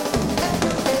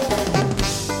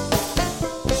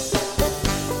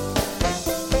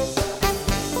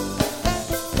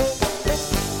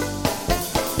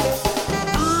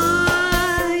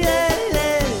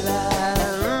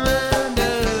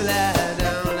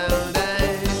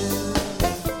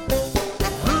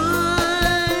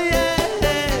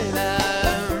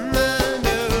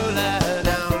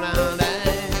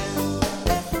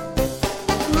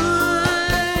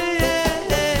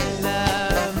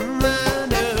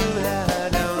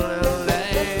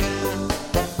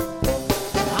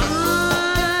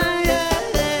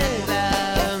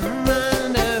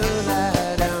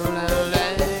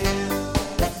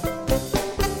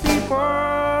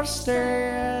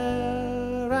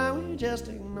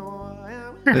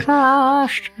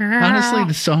 Honestly,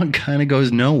 the song kind of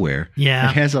goes nowhere. Yeah.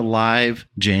 It has a live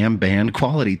jam band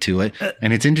quality to it,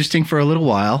 and it's interesting for a little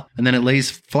while, and then it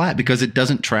lays flat because it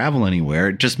doesn't travel anywhere.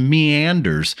 It just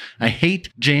meanders. I hate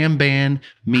jam band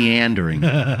meandering.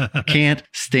 Can't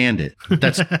stand it.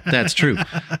 That's true.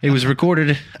 It was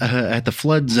recorded at the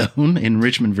Flood Zone in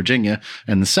Richmond, Virginia,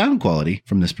 and the sound quality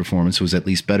from this performance was at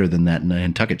least better than that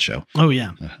Nantucket show, Oh,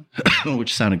 yeah.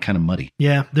 which sounded kind of muddy.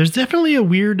 Yeah, there's definitely a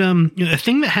weird a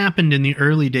thing that happened in the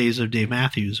early days of Dave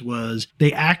Matthews was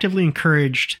they actively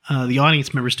encouraged the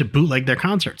audience members to bootleg their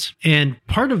concerts. And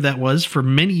part of that was for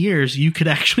many years, you could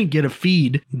actually get a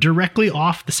feed directly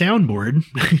off the soundboard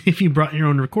if you brought your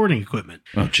own recording equipment.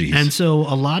 Oh, geez. And so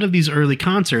a lot of these early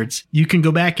concerts, you can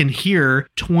go back and hear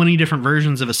 20 different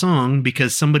versions of a song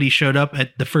because somebody showed up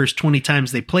at the first 20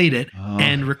 times they played it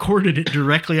and recorded it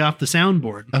directly off the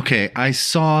soundboard. Okay, I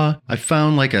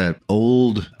found like a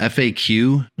old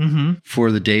FAQ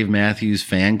for the Dave Matthews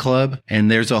fan club,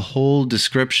 and there's a whole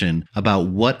description about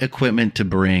what equipment to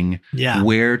bring,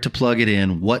 where to plug it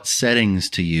in, what settings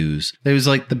to use. There was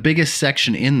like the biggest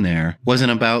section in there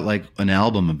wasn't about like an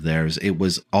album of theirs. It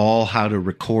was all how to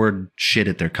record shit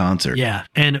at their concert. Yeah,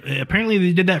 and apparently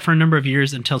they did that for a number of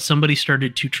years until somebody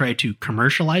started to try to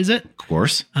commercialize it. Of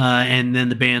course. And then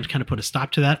the band kind of put a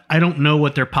stop to that. I don't know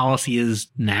what their policy is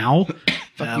now.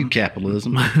 Fuck you,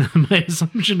 capitalism. My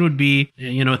assumption would be,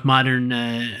 with modern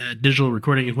digital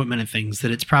recording equipment and things,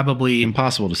 that it's probably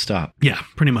impossible to stop. Yeah,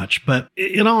 pretty much. But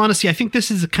in all honesty, I think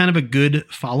this is kind of a good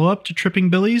follow-up to Tripping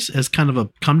Billies as kind of a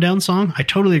come-down song. I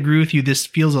totally agree with you. This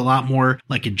feels a lot more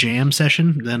like a jam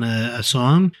session than a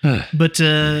song. But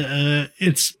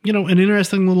it's, an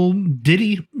interesting little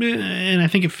ditty, and I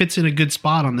think it fits in a good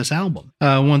spot on this album.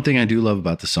 One thing I do love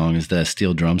about the song is the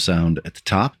steel drum sound at the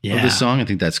top of the song. I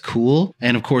think that's cool.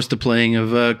 And of course, the playing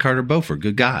of Carter Beauford.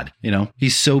 Good God.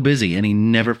 He's so busy and he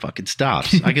never fucking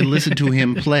stops. I can listen to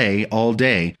him play all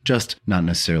day, just not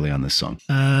necessarily on this song.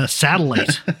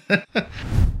 Satellite.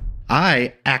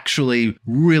 I actually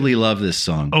really love this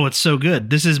song. Oh, it's so good.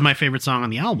 This is my favorite song on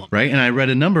the album. Right? And I read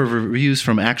a number of reviews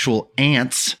from actual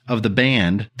ants of the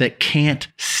band that can't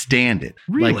stand it.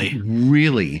 Really? Like,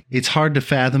 really. It's hard to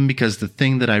fathom because the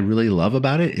thing that I really love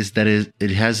about it is that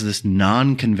it has this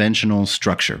non-conventional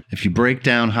structure. If you break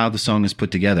down how the song is put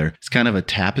together, it's kind of a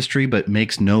tapestry, but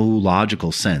makes no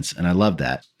logical sense. And I love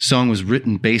that. The song was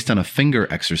written based on a finger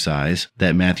exercise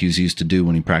that Matthews used to do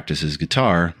when he practices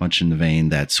guitar, much in the vein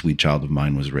that Sweet Child of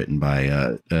Mine was written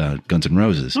by Guns N'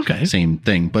 Roses. Okay. Same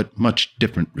thing, but much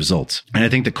different results. And I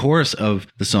think the chorus of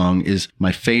the song is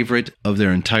my favorite of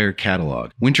their entire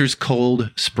catalog. Winter's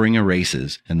cold, spring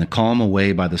erases, and the calm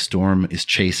away by the storm is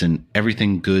chasing.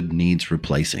 Everything good needs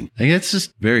replacing. I think that's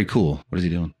just very cool. What is he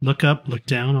doing? Look up, look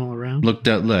down, all around. Look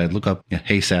up. Yeah,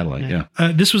 Hey Satellite.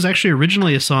 Yeah. This was actually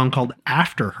originally a song called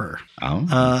After Her. Oh.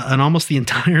 And almost the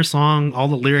entire song, all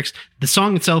the lyrics, the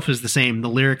song itself is the same. The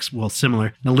lyrics,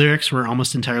 similar. The lyrics were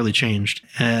almost entirely changed.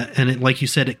 And it, like you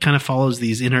said, it kind of follows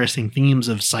these interesting themes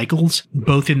of cycles,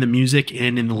 both in the music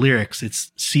and in the lyrics.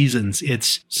 It's seasons.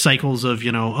 It's cycles of,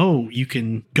 you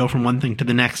can go from one thing to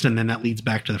the next, and then that leads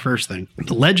back to the first thing.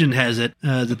 The legend has it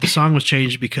that the song was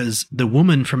changed because the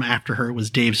woman from After Her was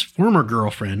Dave's former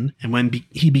girlfriend. And when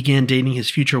he began dating his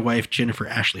future wife, Jennifer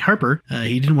Ashley Harper,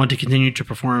 he didn't want to continue to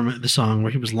perform the song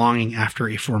where he was longing after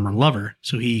a former lover.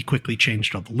 So he quickly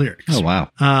changed all the lyrics. Oh, wow.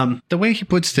 The way he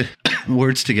puts the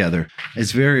words together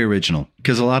is very original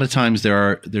because a lot of times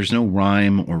there's no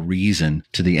rhyme or reason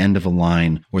to the end of a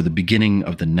line or the beginning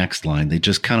of the next line. They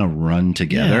just kind of run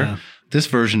together. Yeah. This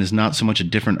version is not so much a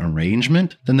different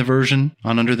arrangement than the version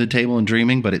on Under the Table and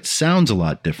Dreaming, but it sounds a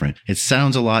lot different. It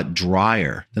sounds a lot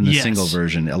drier than the single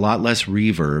version, a lot less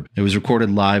reverb. It was recorded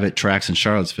live at Tracks in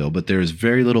Charlottesville, but there's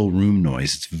very little room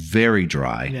noise. It's very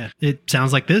dry. Yeah, it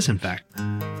sounds like this, in fact.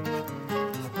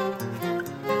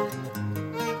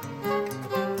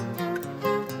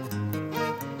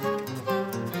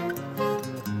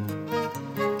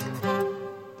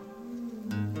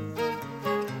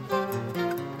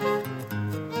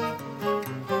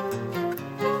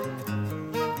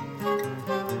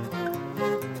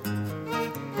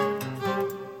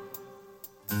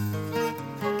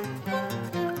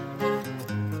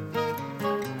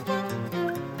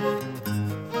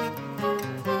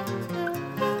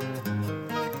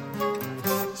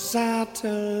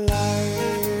 Satellite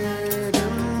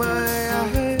in my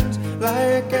eyes,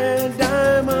 like a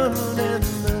diamond in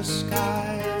the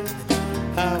sky.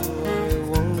 How I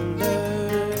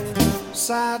wonder,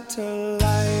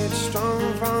 satellite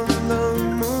strong from the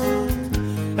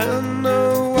moon, and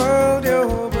the world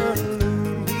your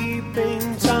balloon,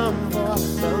 keeping time for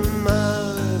the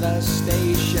mother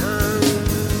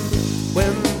station.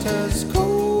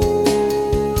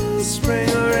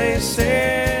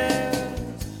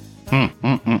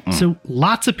 So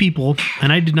lots of people,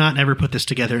 and I did not ever put this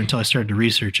together until I started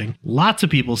researching, lots of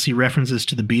people see references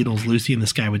to the Beatles' Lucy in the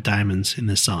Sky with Diamonds in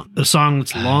this song. The song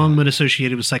that's long been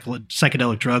associated with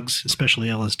psychedelic drugs, especially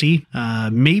LSD.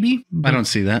 Maybe. I don't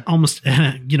see that. Almost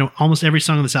every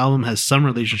song on this album has some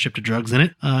relationship to drugs in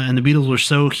it. And the Beatles were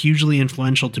so hugely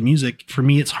influential to music. For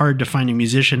me, it's hard to find a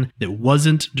musician that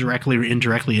wasn't directly or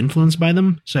indirectly influenced by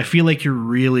them. So I feel like you're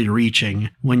really reaching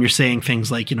when you're saying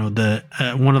things like, the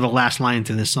one of the last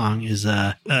lines in this song is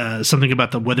something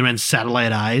about the Weatherman's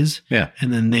satellite eyes. Yeah.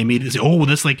 And then they immediately say, oh,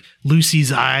 that's like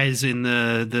Lucy's eyes in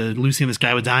the Lucy in the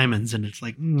Sky with Diamonds. And it's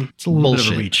like, it's a little bit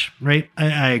of a reach, right?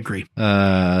 I agree.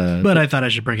 But I thought I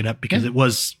should bring it up because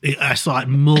I saw it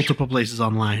multiple places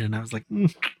online and I was like,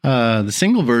 The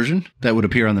single version that would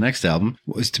appear on the next album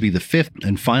was to be the fifth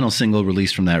and final single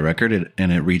released from that record,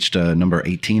 and it reached number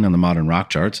 18 on the modern rock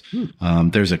charts.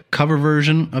 There's a cover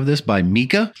version of this by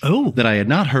Mika that I had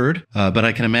not heard, but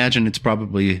I can imagine it's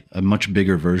probably a much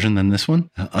bigger version than this one.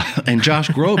 And Josh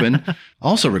Groban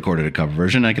also recorded a cover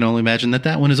version. I can only imagine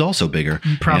that one is also bigger.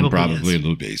 Probably a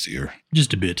little bassier.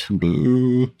 Just a bit.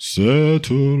 Blue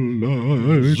satellite.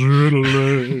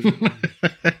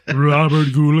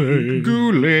 Robert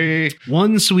Goulet.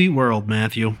 One Sweet World,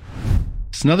 Matthew.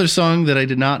 It's another song that I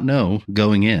did not know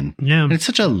going in. Yeah. And it's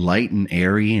such a light and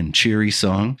airy and cheery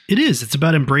song. It is. It's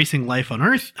about embracing life on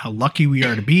Earth, how lucky we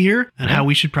are to be here, and how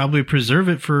we should probably preserve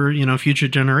it for, future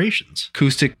generations.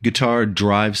 Acoustic guitar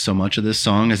drives so much of this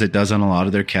song as it does on a lot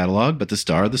of their catalog, but the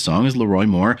star of the song is Leroy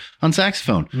Moore on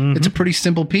saxophone. Mm-hmm. It's a pretty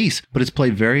simple piece, but it's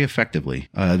played very effectively.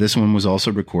 This one was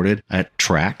also recorded at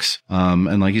Trax.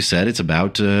 And like you said, it's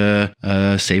about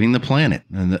saving the planet.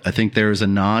 And I think there's a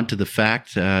nod to the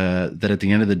fact that at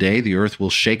the end of the day, the Earth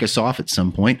will shake us off at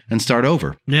some point and start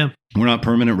over. Yeah. We're not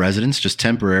permanent residents, just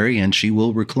temporary, and she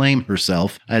will reclaim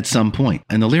herself at some point.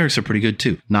 And the lyrics are pretty good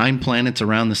too. 9 planets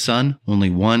around the sun,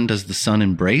 only one does the sun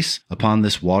embrace. Upon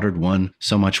this watered one,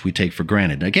 so much we take for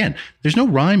granted. Again, there's no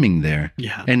rhyming there.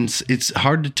 Yeah. And it's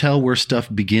hard to tell where stuff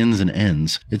begins and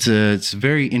ends. It's a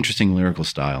very interesting lyrical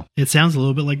style. It sounds a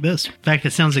little bit like this. In fact,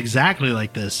 it sounds exactly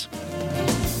like this.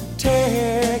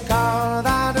 Take all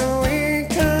that we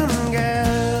can get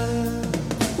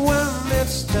when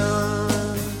it's done.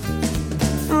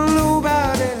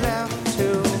 Nobody left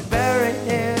to bury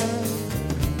it.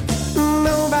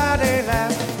 Nobody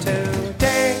left to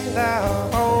dig the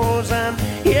holes, and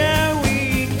yeah,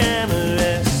 we can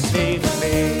live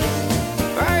safely.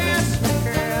 Oh, yes, we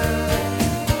can.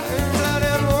 Blood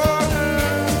and water,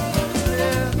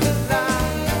 live the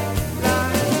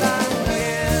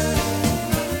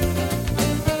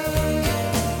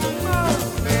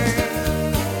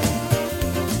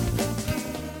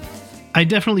I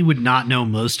definitely would not know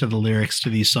most of the lyrics to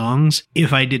these songs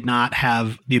if I did not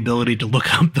have the ability to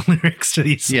look up the lyrics to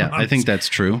these songs. Yeah, I think that's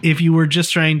true. If you were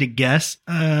just trying to guess,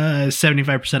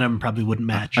 75% of them probably wouldn't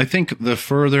match. I think the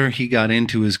further he got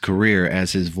into his career,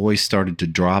 as his voice started to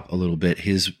drop a little bit,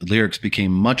 his lyrics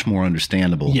became much more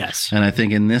understandable. Yes. And I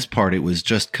think in this part, it was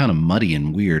just kind of muddy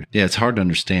and weird. Yeah, it's hard to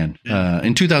understand.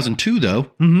 In 2002, though,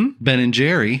 Ben &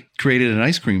 Jerry created an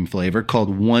ice cream flavor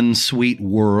called One Sweet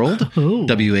World,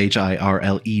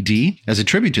 WHIRLED, as a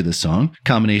tribute to this song.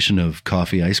 Combination of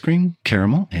coffee ice cream,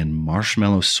 caramel, and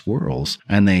marshmallow swirls.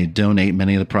 And they donate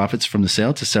many of the profits from the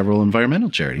sale to several environmental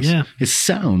charities. Yeah. It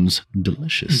sounds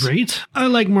delicious. Great. I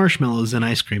like marshmallows in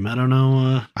ice cream. I don't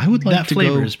know. I would like that to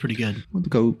flavor go, is pretty good.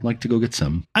 Would like to go get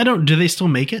some. I don't. Do they still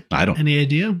make it? I don't. Any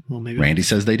idea? Well, maybe. Randy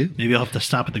says they do. Maybe I'll have to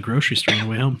stop at the grocery store on the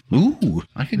way home. Ooh,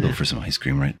 I could go for some ice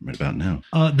cream right about now.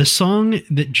 The song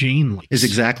that Jane likes is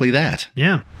exactly that.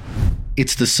 Yeah.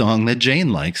 It's the song that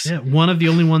Jane likes. Yeah, one of the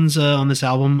only ones on this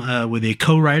album with a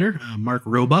co-writer, Mark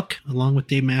Roebuck, along with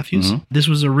Dave Matthews. Mm-hmm. This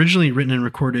was originally written and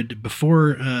recorded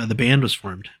before the band was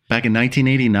formed. Back in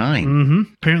 1989.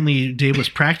 Mm-hmm. Apparently, Dave was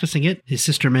practicing it. His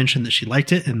sister mentioned that she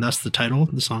liked it, and thus the title,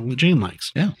 the song that Jane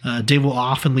likes. Yeah. Dave will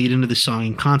often lead into this song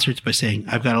in concerts by saying,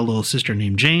 "I've got a little sister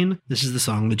named Jane. This is the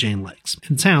song that Jane likes."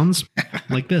 It sounds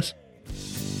like this.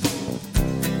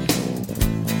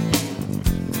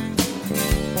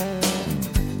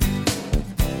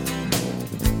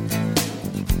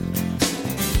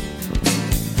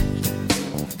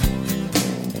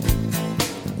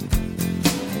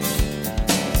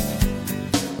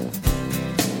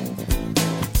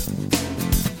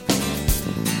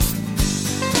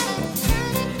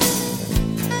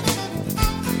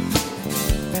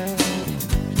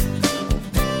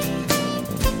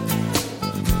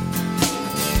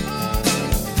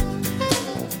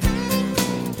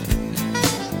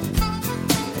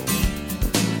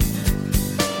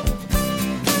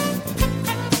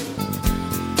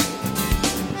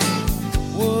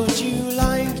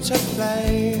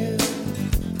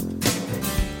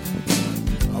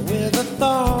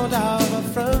 thought of a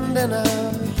friend in a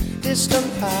distant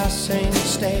passing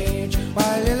stage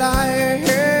while you lie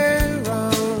here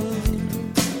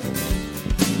round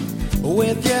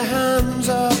with your hands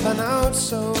up and out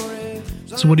so.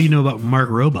 So what do you know about Mark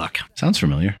Roebuck? Sounds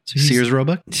familiar. he's- Sears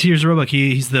Roebuck? Sears Roebuck,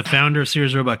 he's the founder of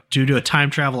Sears Roebuck. Due to a time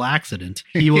travel accident,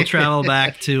 he will travel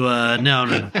back to,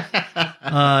 no.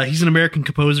 He's an American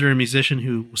composer and musician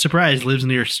who, surprise, lives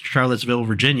near Charlottesville,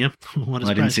 Virginia. What a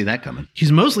I didn't surprise. see that coming.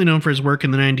 He's mostly known for his work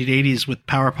in the 1980s with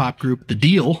power pop group The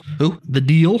Deal. Who? The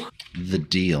Deal. The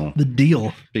Deal. The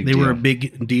Deal. Big They deal. were a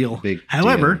big deal. Big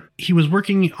However, deal. he was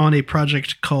working on a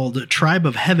project called Tribe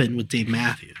of Heaven with Dave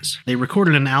Matthews. They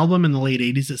recorded an album in the late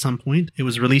 80s at some point. It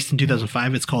was released in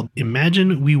 2005. It's called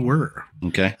Imagine We Were.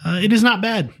 Okay. It is not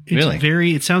bad. It's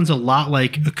Really? it sounds a lot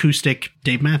like acoustic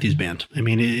Dave Matthews Band. I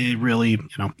mean, it really,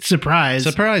 surprise.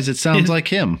 Surprise, it sounds like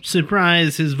him.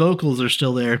 Surprise, his vocals are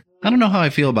still there. I don't know how I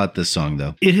feel about this song,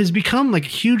 though. It has become like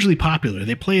hugely popular.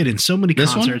 They play it in so many This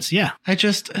one? concerts. Yeah.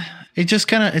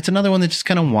 It's another one that just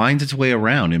kind of winds its way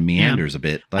around and meanders a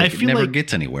bit. I Like, it feel never like-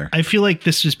 gets anywhere. I feel like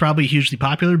this is probably hugely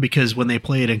popular because when they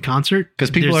play it in concert, Because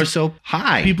people there's are so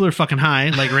high. people are fucking high,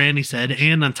 like Randy said,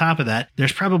 and on top of that,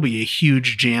 there's probably a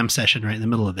huge jam session right in the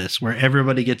middle of this where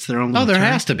everybody gets their own. Oh, little there turn,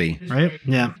 has to be. right?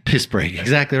 Yeah. Piss break.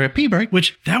 Exactly right. Pee break.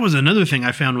 Which that was another thing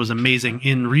I found was amazing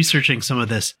in researching some of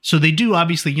this. So they do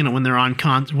obviously, when they're on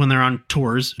when they're on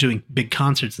tours doing big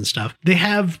concerts and stuff, they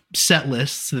have set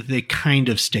lists that they kind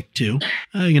of stick to.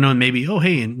 And maybe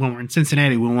and when we're in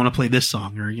Cincinnati, we want to play this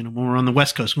song, or when we're on the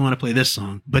West Coast, we want to play this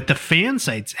song. But the fan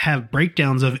sites have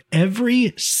breakdowns of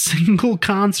every single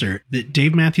concert that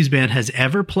Dave Matthews Band has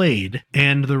ever played,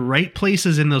 and the right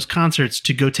places in those concerts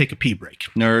to go take a pee break.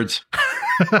 Nerds.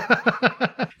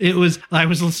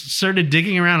 I started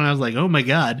digging around and I was like, oh my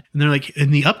God. And they're like,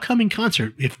 in the upcoming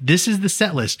concert, if this is the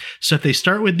set list, so if they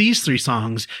start with these 3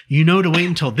 songs, to wait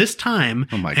until this time.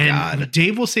 Oh my and God.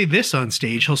 Dave will say this on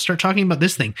stage. He'll start talking about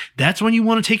this thing. That's when you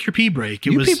want to take your pee break.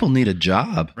 It You was people need a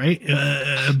job. right.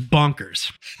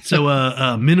 Bonkers. So,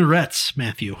 Minarets,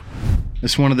 Matthew.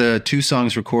 It's one of the 2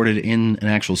 songs recorded in an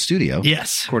actual studio.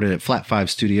 Yes. Recorded at Flat 5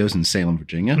 Studios in Salem,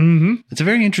 Virginia. Mm-hmm. It's a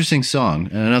very interesting song,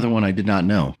 and another one I did not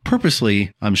know.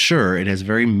 Purposely, I'm sure it has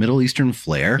very Middle Eastern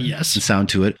flair. Yes. And sound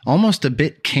to it. Almost a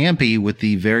bit campy with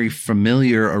the very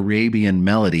familiar Arabian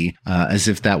melody, as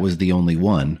if that was the only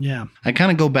one. Yeah. I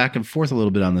kind of go back and forth a little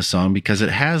bit on the song because it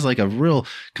has like a real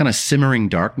kind of simmering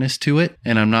darkness to it.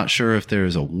 And I'm not sure if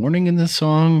there's a warning in this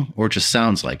song or it just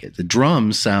sounds like it. The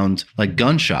drums sound like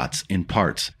gunshots in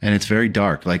parts, and it's very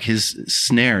dark. Like his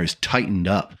snare is tightened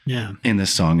up Yeah. in this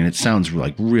song, and it sounds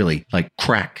like really like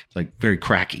crack, like very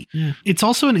cracky. Yeah. It's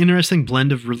also an interesting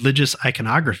blend of religious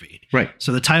iconography. Right.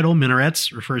 So the title,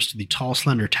 Minarets, refers to the tall,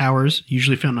 slender towers,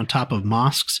 usually found on top of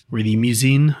mosques, where the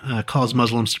muezzin calls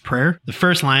Muslims to prayer. The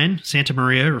first line, Santa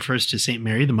Maria, refers to Saint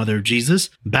Mary, the mother of Jesus.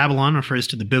 Babylon refers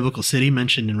to the biblical city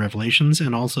mentioned in Revelations,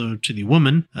 and also to the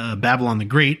woman, Babylon the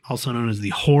Great, also known as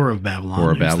the Whore of Babylon.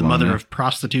 Whore of who's the Babylon, mother yeah. of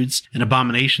prostitutes and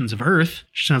abominations of earth.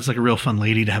 She sounds like a real fun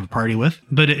lady to have a party with.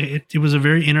 But it was a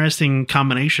very interesting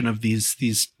combination of these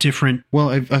different Well,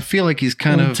 I feel like he's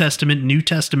kind Old of Testament, New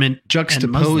Testament,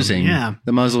 and Muslim. juxtaposing Yeah.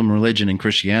 the Muslim religion and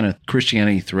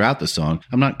Christianity throughout the song.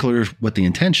 I'm not clear what the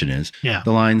intention is. Yeah.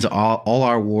 The lines, all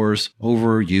our wars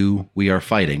over you, we are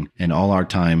fighting, and all our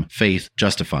time, faith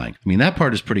justifying. I mean, that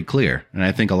part is pretty clear. And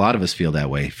I think a lot of us feel that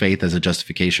way. Faith as a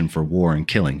justification for war and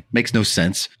killing. Makes no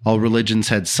sense. All religions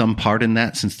had some part in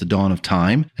that since the dawn of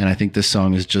time. And I think this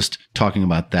song is just talking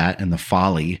about that and the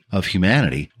folly of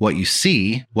humanity. What you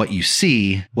see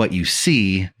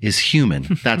is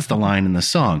human. That's the line in the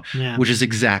song, Yeah. which is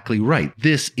exactly right.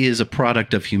 This is a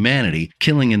product of humanity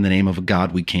killing in the name of a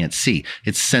God we can't see.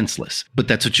 It's senseless, but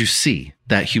that's what you see.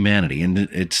 That humanity. And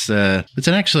it's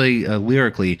actually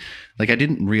lyrically, like I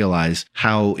didn't realize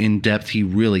how in depth he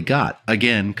really got.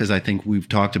 Again, because I think we've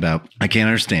talked about, I can't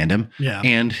understand him. Yeah.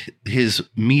 And his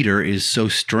meter is so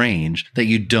strange that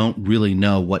you don't really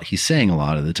know what he's saying a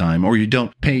lot of the time, or you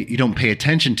don't pay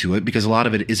attention to it because a lot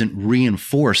of it isn't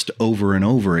reinforced over and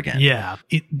over again. Yeah.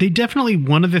 They definitely,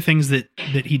 one of the things that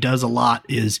he does a lot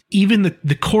is even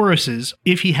the choruses,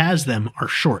 if he has them, are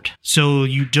short. So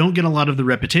you don't get a lot of the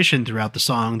repetition throughout the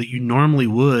song that you normally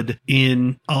would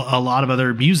in a lot of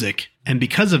other music. And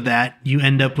because of that, you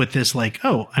end up with this like,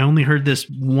 oh, I only heard this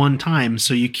one time,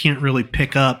 so you can't really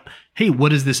pick up, hey,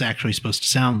 what is this actually supposed to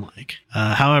sound like?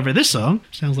 However, this song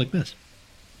sounds like this.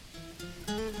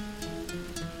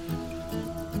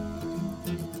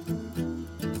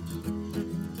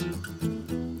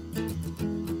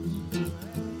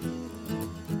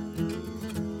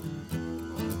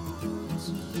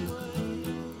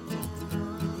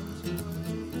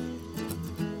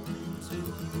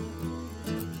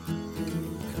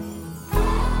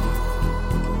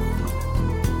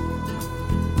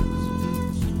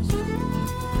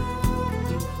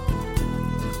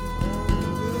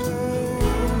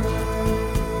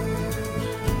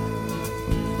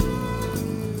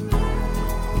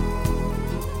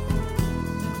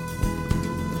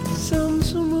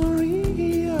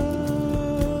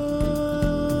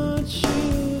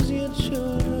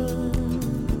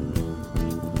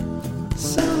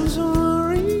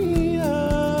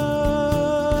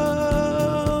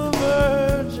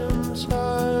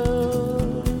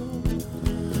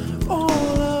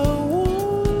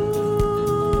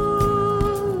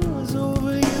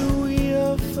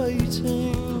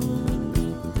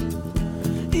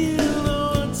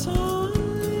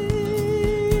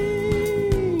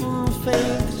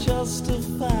 worth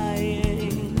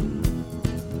justifying.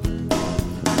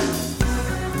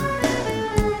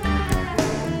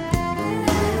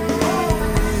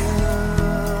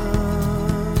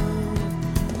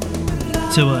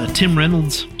 So Tim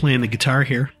Reynolds playing the guitar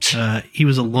here. He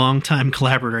was a longtime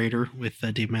collaborator with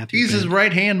Dave Matthews. He's his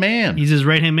right-hand man. He's his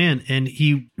right-hand man, and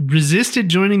he resisted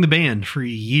joining the band for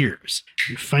years.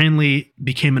 He finally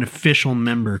became an official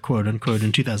member, quote unquote,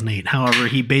 in 2008. However,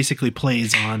 he basically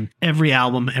plays on every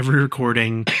album, every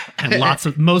recording, and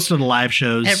most of the live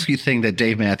shows. Everything that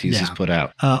Dave Matthews has put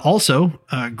out. Also,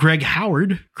 Greg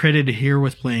Howard, credited here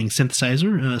with playing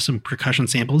synthesizer, some percussion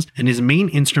samples, and his main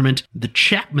instrument, the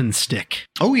Chapman stick.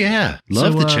 Oh, yeah.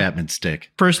 Love the Chapman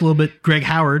stick. First, a little bit, Greg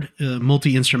Howard,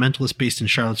 multi-instrumentalist based in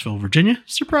Charlottesville, Virginia.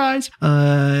 Surprise.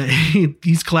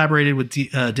 He's collaborated with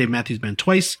Dave Matthews Band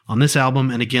twice on this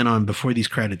album and again on Before These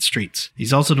Crowded Streets.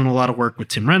 He's also done a lot of work with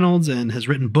Tim Reynolds and has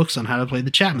written books on how to play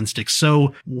the Chapman stick.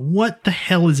 So what the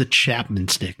hell is a Chapman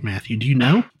stick, Matthew? Do you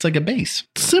know? It's like a bass.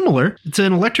 Similar. It's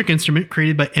an electric instrument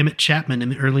created by Emmett Chapman in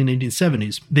the early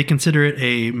 1970s. They consider it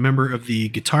a member of the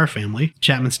guitar family.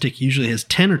 Chapman stick usually has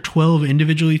 10 or 12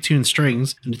 individually tuned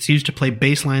strings, and it's used to play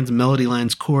bass lines, melody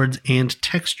lines, chords, and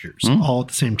textures all at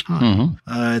the same time.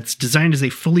 It's designed as a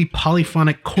fully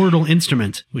polyphonic chordal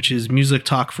instrument, which is music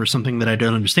talk for something that I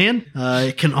don't understand.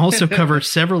 It can also cover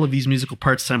several of these musical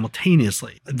parts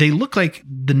simultaneously. They look like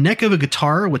the neck of a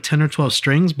guitar with 10 or 12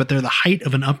 strings, but they're the height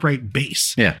of an upright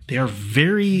bass. Yeah. They are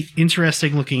very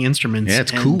interesting looking instruments. Yeah,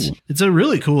 it's cool. It's a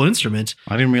really cool instrument.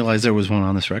 I didn't realize there was one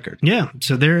on this record. Yeah,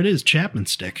 so there it is, Chapman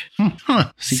stick.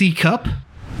 C cup.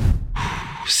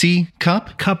 C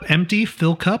cup? Cup empty,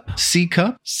 fill cup. C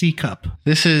cup? C cup.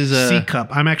 This is C cup.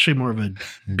 I'm actually more of a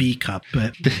B cup,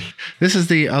 but this is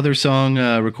the other song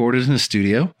recorded in the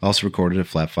studio, also recorded at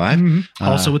Flat 5.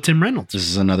 Also with Tim Reynolds. This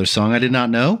is another song I did not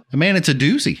know. And man, it's a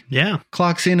doozy. Yeah.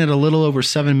 Clocks in at a little over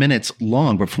 7 minutes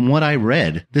long, but from what I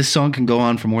read, this song can go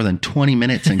on for more than 20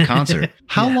 minutes in concert.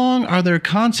 How long are their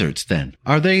concerts then?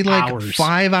 Are they like Hours.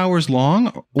 5 hours long,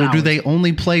 or do Hours. they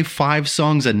only play 5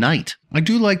 songs a night? I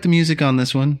do like the music on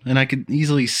this one, and I could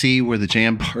easily see where the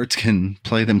jam parts can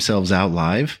play themselves out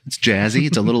live. It's jazzy.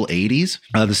 It's a little 80s.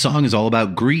 The song is all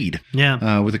about greed.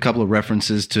 Yeah. With a couple of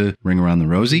references to Ring Around the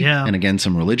Rosie. Yeah. And again,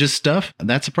 some religious stuff.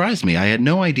 That surprised me. I had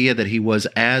no idea that he was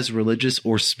as religious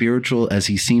or spiritual as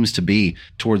he seems to be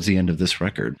towards the end of this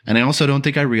record. And I also don't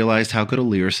think I realized how good a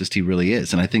lyricist he really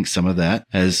is. And I think some of that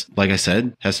has, like I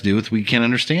said, has to do with we can't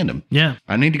understand him. Yeah.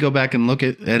 I need to go back and look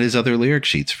at his other lyric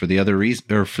sheets for the other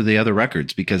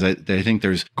records, because I think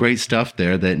there's great stuff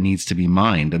there that needs to be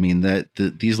mined. I mean,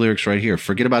 these lyrics right here: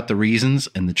 forget about the reasons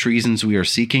and the treasons we are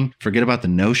seeking. Forget about the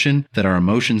notion that our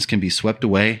emotions can be swept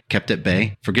away, kept at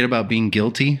bay. Forget about being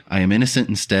guilty. I am innocent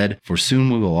instead, for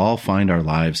soon we will all find our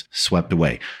lives swept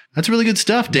away. That's really good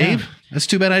stuff, Dave. Yeah. That's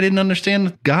too bad I didn't understand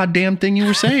the goddamn thing you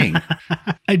were saying.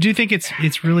 I do think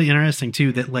it's really interesting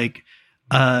too that like,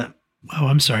 oh,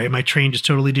 I'm sorry, my train just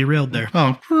totally derailed there.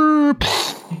 Oh.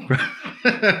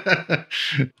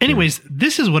 Anyways,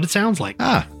 this is what it sounds like.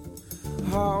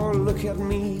 Oh, look at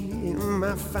me in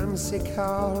my fancy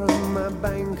car and my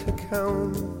bank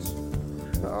account.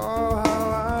 Oh,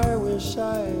 how I wish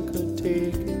I could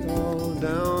take it all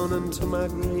down into my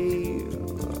grave.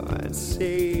 I'd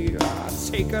say,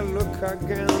 take a look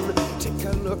again, take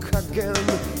a look again,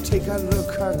 take a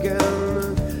look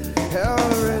again.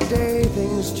 Every day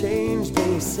things change,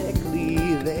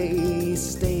 basically they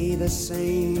stay the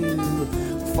same.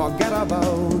 Forget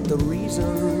about the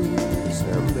reasons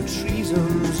and the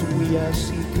treasons we are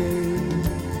seeking.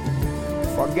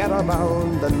 Forget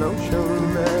about the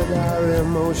notion that our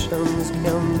emotions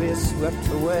can be swept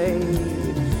away.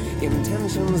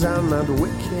 Intentions are not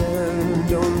wicked,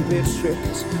 don't be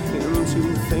tricked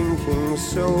into thinking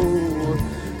so.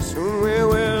 Soon we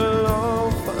will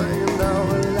all find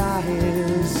our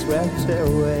lives swept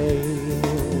away.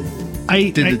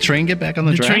 Did the train get back on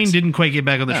the tracks? The train didn't quite get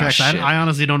back on the tracks. Shit. I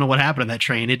honestly don't know what happened to that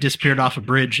train. It disappeared off a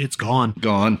bridge. It's gone.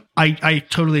 Gone. I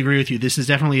totally agree with you. This is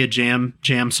definitely a jam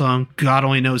song. God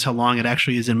only knows how long it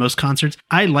actually is in most concerts.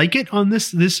 I like it on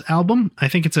this album. I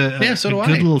think it's a good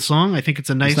little song. I think it's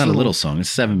a nice. It's not a little song. It's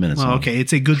 7 minutes long. Okay,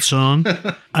 it's a good song.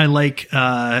 I like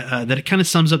that it kind of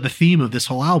sums up the theme of this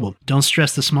whole album. Don't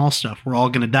stress the small stuff. We're all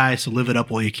going to die, so live it up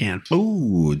while you can.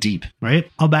 Ooh, deep.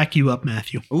 Right? I'll back you up,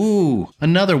 Matthew. Ooh,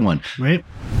 another one. Right?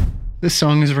 This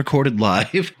song is recorded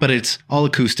live, but it's all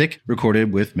acoustic,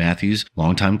 recorded with Matthews'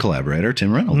 longtime collaborator,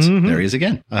 Tim Reynolds. There he is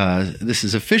again. This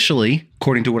is officially,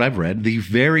 according to what I've read, the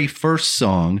very first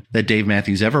song that Dave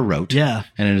Matthews ever wrote. Yeah.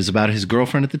 And it is about his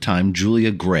girlfriend at the time,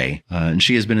 Julia Gray. And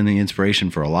she has been in the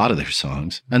inspiration for a lot of their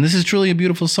songs. And this is truly a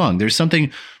beautiful song. There's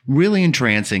something really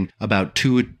entrancing about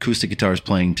two acoustic guitars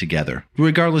playing together,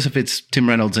 regardless if it's Tim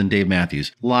Reynolds and Dave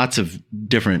Matthews. Lots of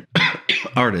different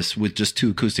artists with just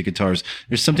two acoustic guitars.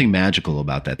 There's something magical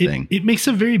about that thing. It makes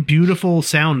a very beautiful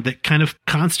sound that kind of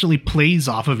constantly plays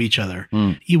off of each other.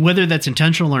 Whether that's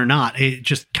intentional or not, it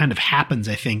just kind of happens,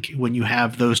 I think, when you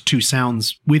have those two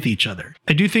sounds with each other.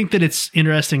 I do think that it's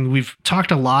interesting. We've talked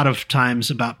a lot of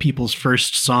times about people's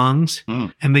first songs,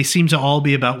 and they seem to all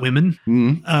be about women.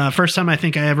 First time I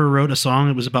think I ever wrote a song,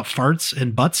 it was about farts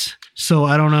and butts. So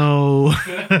I don't know.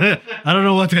 I don't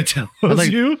know what that tells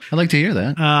you. I'd like to hear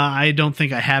that. I don't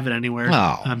think I have it anywhere.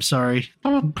 Oh. I'm sorry.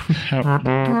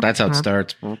 That's how it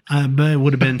starts. But it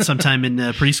would have been sometime in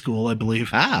preschool, I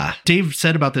believe. Dave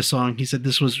said about this song, he said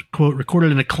this was, quote,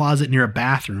 recorded in a closet near a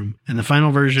bathroom. And the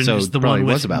final version is the one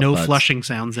with no butts. flushing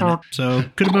sounds in it. So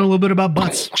could have been a little bit about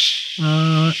butts.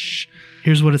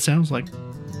 Here's what it sounds like.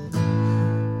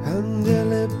 And your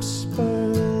lips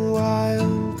burn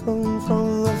wild, come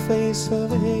from the face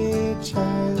of a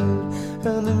child,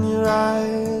 and in your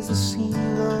eyes the scene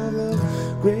of the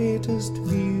greatest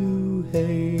view.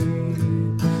 Hey,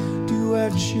 do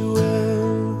what you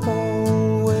will,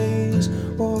 always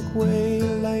walk way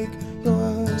like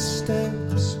your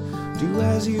steps, do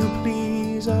as you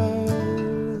please,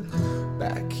 I'll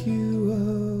back you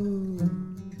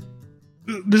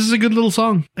up. This is a good little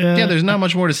song. Yeah, there's not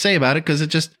much more to say about it because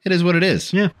it is what it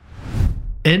is. Yeah.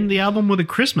 End the album with a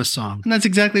Christmas song. And that's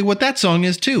exactly what that song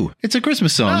is too. It's a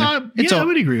Christmas song. I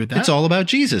would agree with that. It's all about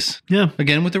Jesus. Yeah.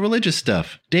 Again, with the religious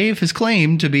stuff. Dave has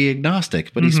claimed to be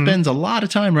agnostic, but he spends a lot of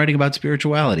time writing about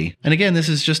spirituality. And again, this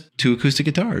is just two acoustic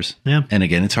guitars. Yeah. And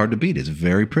again, it's hard to beat. It's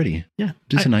very pretty. Yeah.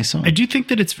 It's a nice song. I do think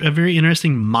that it's a very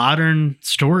interesting modern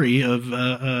story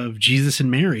of Jesus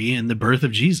and Mary and the birth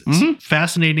of Jesus.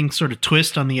 Fascinating sort of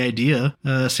twist on the idea.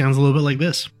 Sounds a little bit like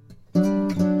this.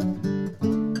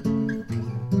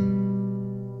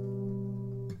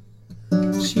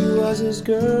 She was his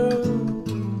girl,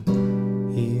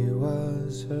 he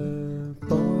was her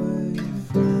boyfriend.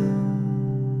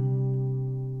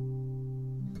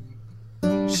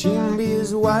 She'd be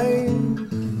his wife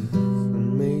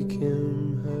and make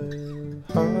him her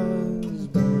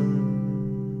husband.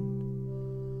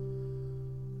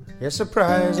 A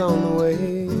surprise on the way,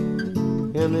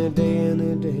 any day.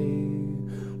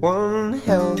 One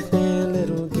healthy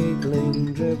little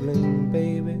giggling, dribbling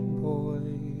baby boy.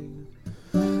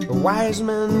 The wise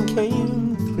men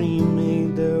came, three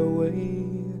made their way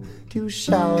to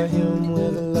shower him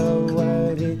with love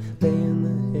while he lay in the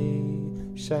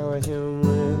hay. Shower him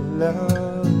with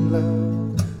love,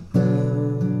 love,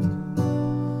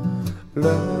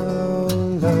 love,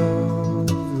 love, love,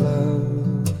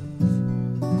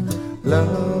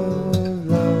 love,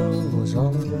 love was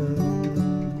all around.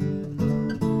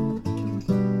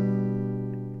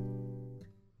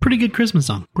 Pretty good Christmas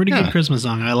song. Good Christmas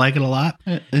song. I like it a lot.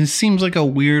 It seems like a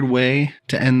weird way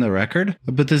to end the record,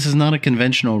 but this is not a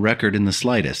conventional record in the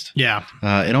slightest. Yeah.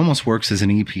 It almost works as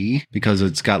an EP because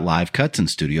it's got live cuts and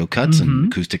studio cuts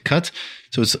and acoustic cuts.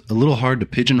 So it's a little hard to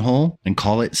pigeonhole and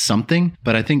call it something,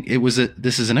 but I think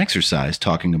this is an exercise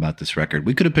talking about this record.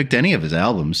 We could have picked any of his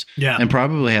albums and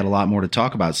probably had a lot more to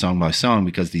talk about song by song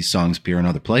because these songs appear in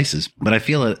other places. But I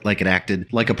feel like it acted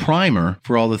like a primer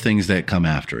for all the things that come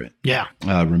after it. Yeah.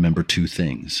 Remember two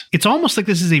things. It's almost like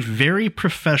this is a very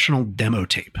professional demo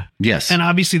tape. Yes. And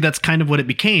obviously that's kind of what it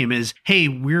became is, hey,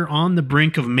 we're on the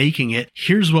brink of making it.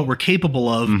 Here's what we're capable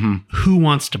of. Who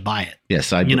wants to buy it?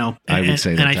 Yes, I would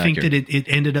say that. And I think that it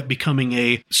ended up becoming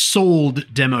a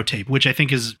sold demo tape, which I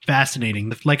think is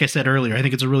fascinating. Like I said earlier, I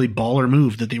think it's a really baller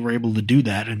move that they were able to do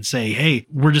that and say, hey,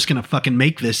 we're just going to fucking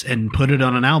make this and put it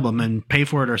on an album and pay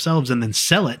for it ourselves and then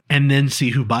sell it and then see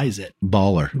who buys it.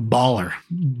 Baller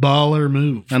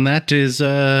move. And that is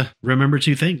remember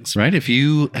two things, right? If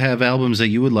you have albums that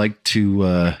you would like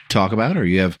to talk about, or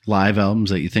you have live albums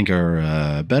that you think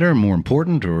are better, more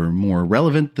important, or more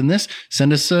relevant than this,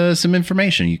 send us some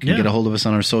information. You can get a hold of us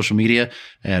on our social media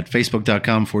at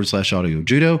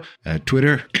facebook.com/audiojudo, at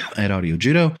Twitter at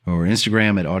audiojudo, or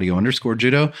Instagram at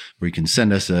audio_judo, or you can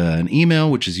send us an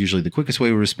email, which is usually the quickest way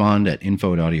we respond, at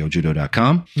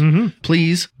info@audiojudo.com.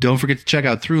 Please don't forget to check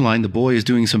out Throughline. The boy is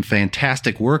doing some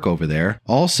fantastic work over there.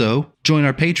 Also, join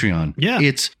our Patreon. Yeah.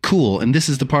 It's cool. And this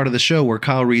is the part of the show where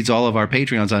Kyle reads all of our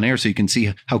Patreons on air so you can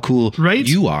see how cool Right?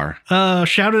 you are.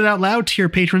 Shout it out loud to your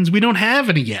patrons. We don't have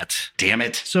any yet. Damn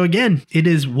it. So again, it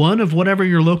is one of whatever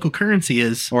your local currency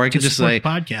is. Or I could to just support say, the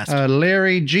podcast.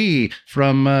 Larry G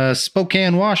from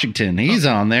Spokane, Washington. He's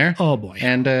on there. Oh, boy.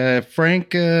 And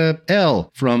Frank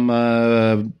L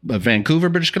from Vancouver,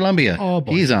 British Columbia. Oh,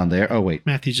 boy. He's on there. Oh, wait.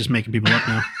 Matthew's just making people up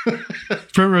now.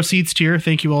 Front row seats tier.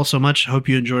 Thank you all so much. I hope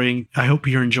you're enjoying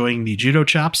the Judo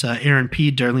Chops. Aaron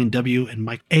P, Darlene W, and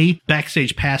Mike A.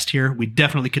 Backstage Pass tier. We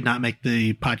definitely could not make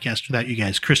the podcast without you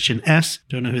guys. Christian S.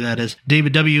 Don't know who that is.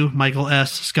 David W, Michael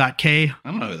S, Scott K.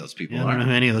 I don't know who those people I are. don't know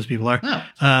who any of those people are.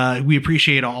 No. We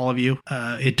appreciate all of you.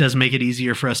 It does make it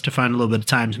easier for us to find a little bit of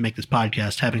time to make this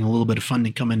podcast, having a little bit of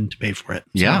funding come in to pay for it.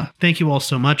 So, Yeah. thank you all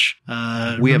so much.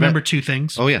 Remember two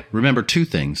things. Oh, yeah. Remember two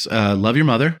things. Love your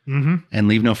mother and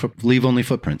leave only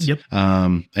footprints. Yep.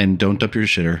 And don't dump your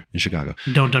shitter in Chicago.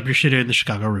 Don't dump your shit in the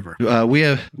Chicago River. We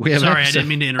have Sorry, I episodes- didn't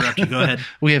mean to interrupt you. Go ahead.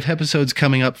 We have episodes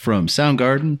coming up from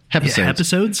Soundgarden.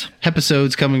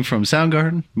 Episodes coming from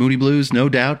Soundgarden, Moody Blues, No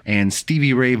Doubt, and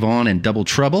Stevie Ray Vaughan and Double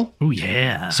Trouble. Oh,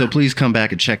 yeah. So please come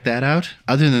back and check that out.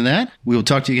 Other than that, we will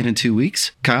talk to you again in 2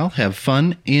 weeks. Kyle, have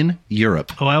fun in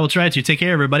Europe. I will try to. Take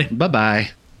care, everybody.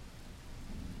 Bye-bye.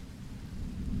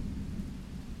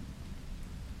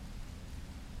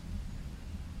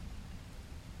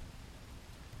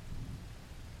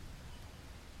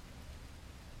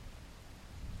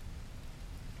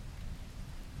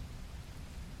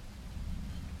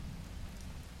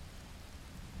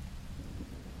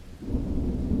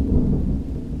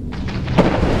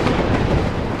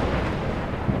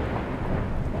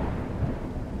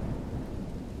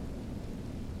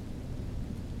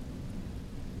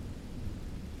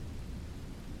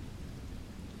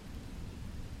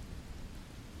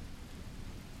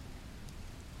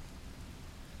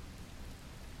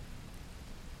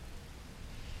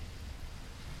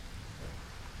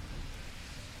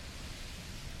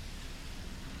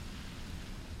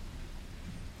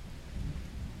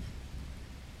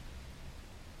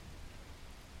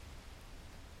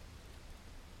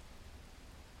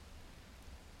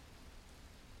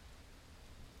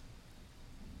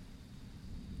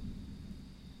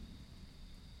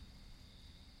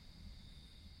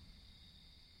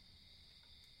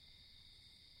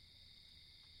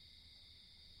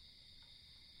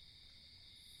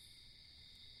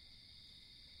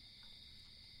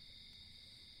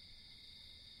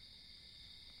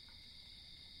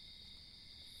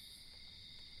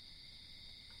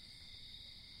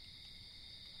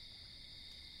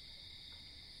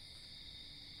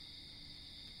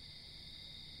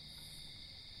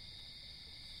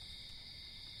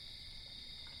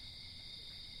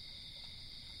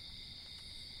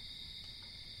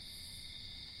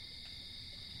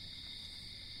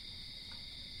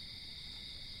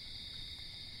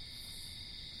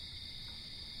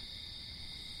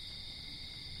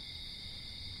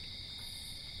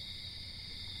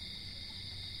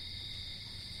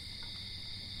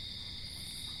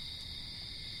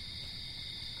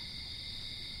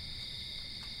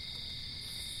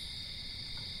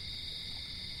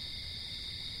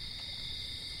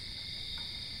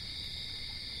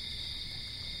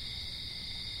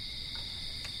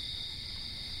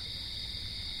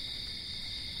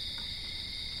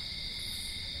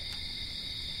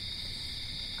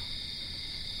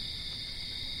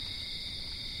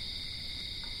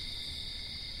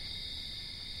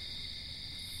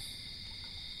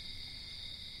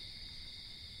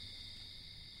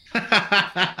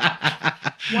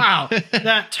 Wow,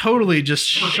 that totally just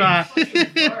shot.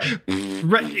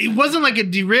 It wasn't like a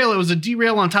derail. It was a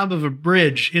derail on top of a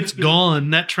bridge. It's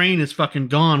gone. That train is fucking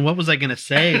gone. What was I going to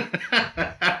say?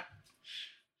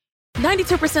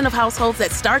 92% of households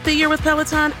that start the year with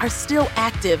Peloton are still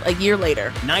active a year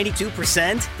later.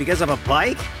 92% because of a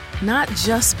bike? Not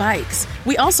just bikes.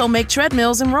 We also make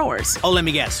treadmills and rowers. Oh, let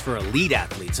me guess, for elite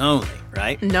athletes only,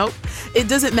 right? Nope. It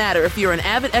doesn't matter if you're an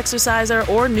avid exerciser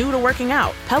or new to working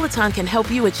out. Peloton can help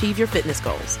you achieve your fitness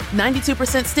goals.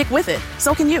 92% stick with it.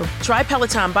 So can you. Try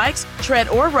Peloton bikes, tread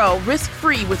or row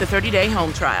risk-free with a 30-day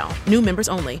home trial. New members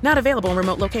only. Not available in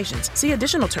remote locations. See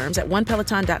additional terms at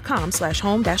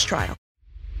onepeloton.com/home-trial.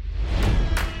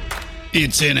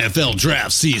 It's NFL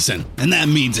draft season, and that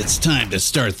means it's time to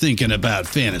start thinking about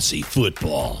fantasy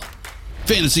football.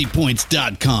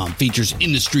 FantasyPoints.com features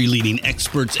industry-leading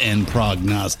experts and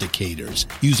prognosticators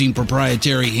using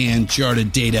proprietary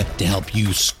hand-charted data to help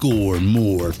you score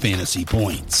more fantasy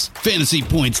points.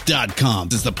 FantasyPoints.com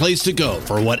is the place to go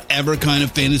for whatever kind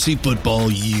of fantasy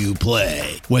football you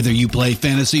play. Whether you play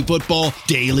fantasy football,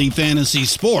 daily fantasy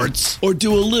sports, or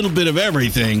do a little bit of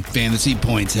everything, Fantasy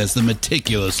Points has the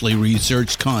meticulously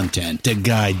researched content to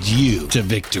guide you to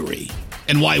victory.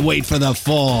 And why wait for the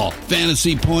fall?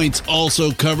 Fantasy Points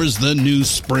also covers the new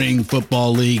spring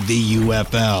football league, the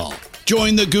UFL.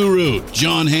 Join the guru,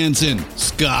 John Hansen,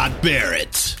 Scott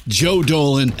Barrett, Joe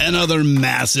Dolan, and other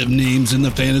massive names in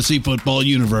the fantasy football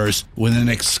universe with an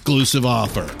exclusive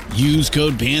offer. Use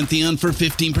code Pantheon for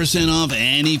 15% off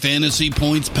any Fantasy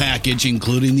Points package,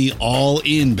 including the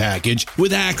all-in package,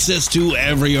 with access to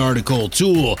every article,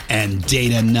 tool, and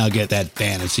data nugget that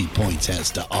Fantasy Points has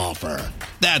to offer.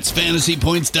 That's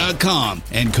FantasyPoints.com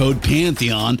and code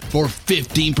Pantheon for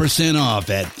 15% off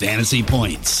at Fantasy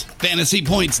Points.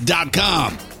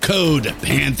 FantasyPoints.com, code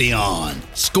Pantheon.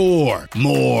 Score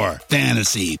more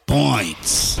fantasy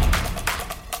points.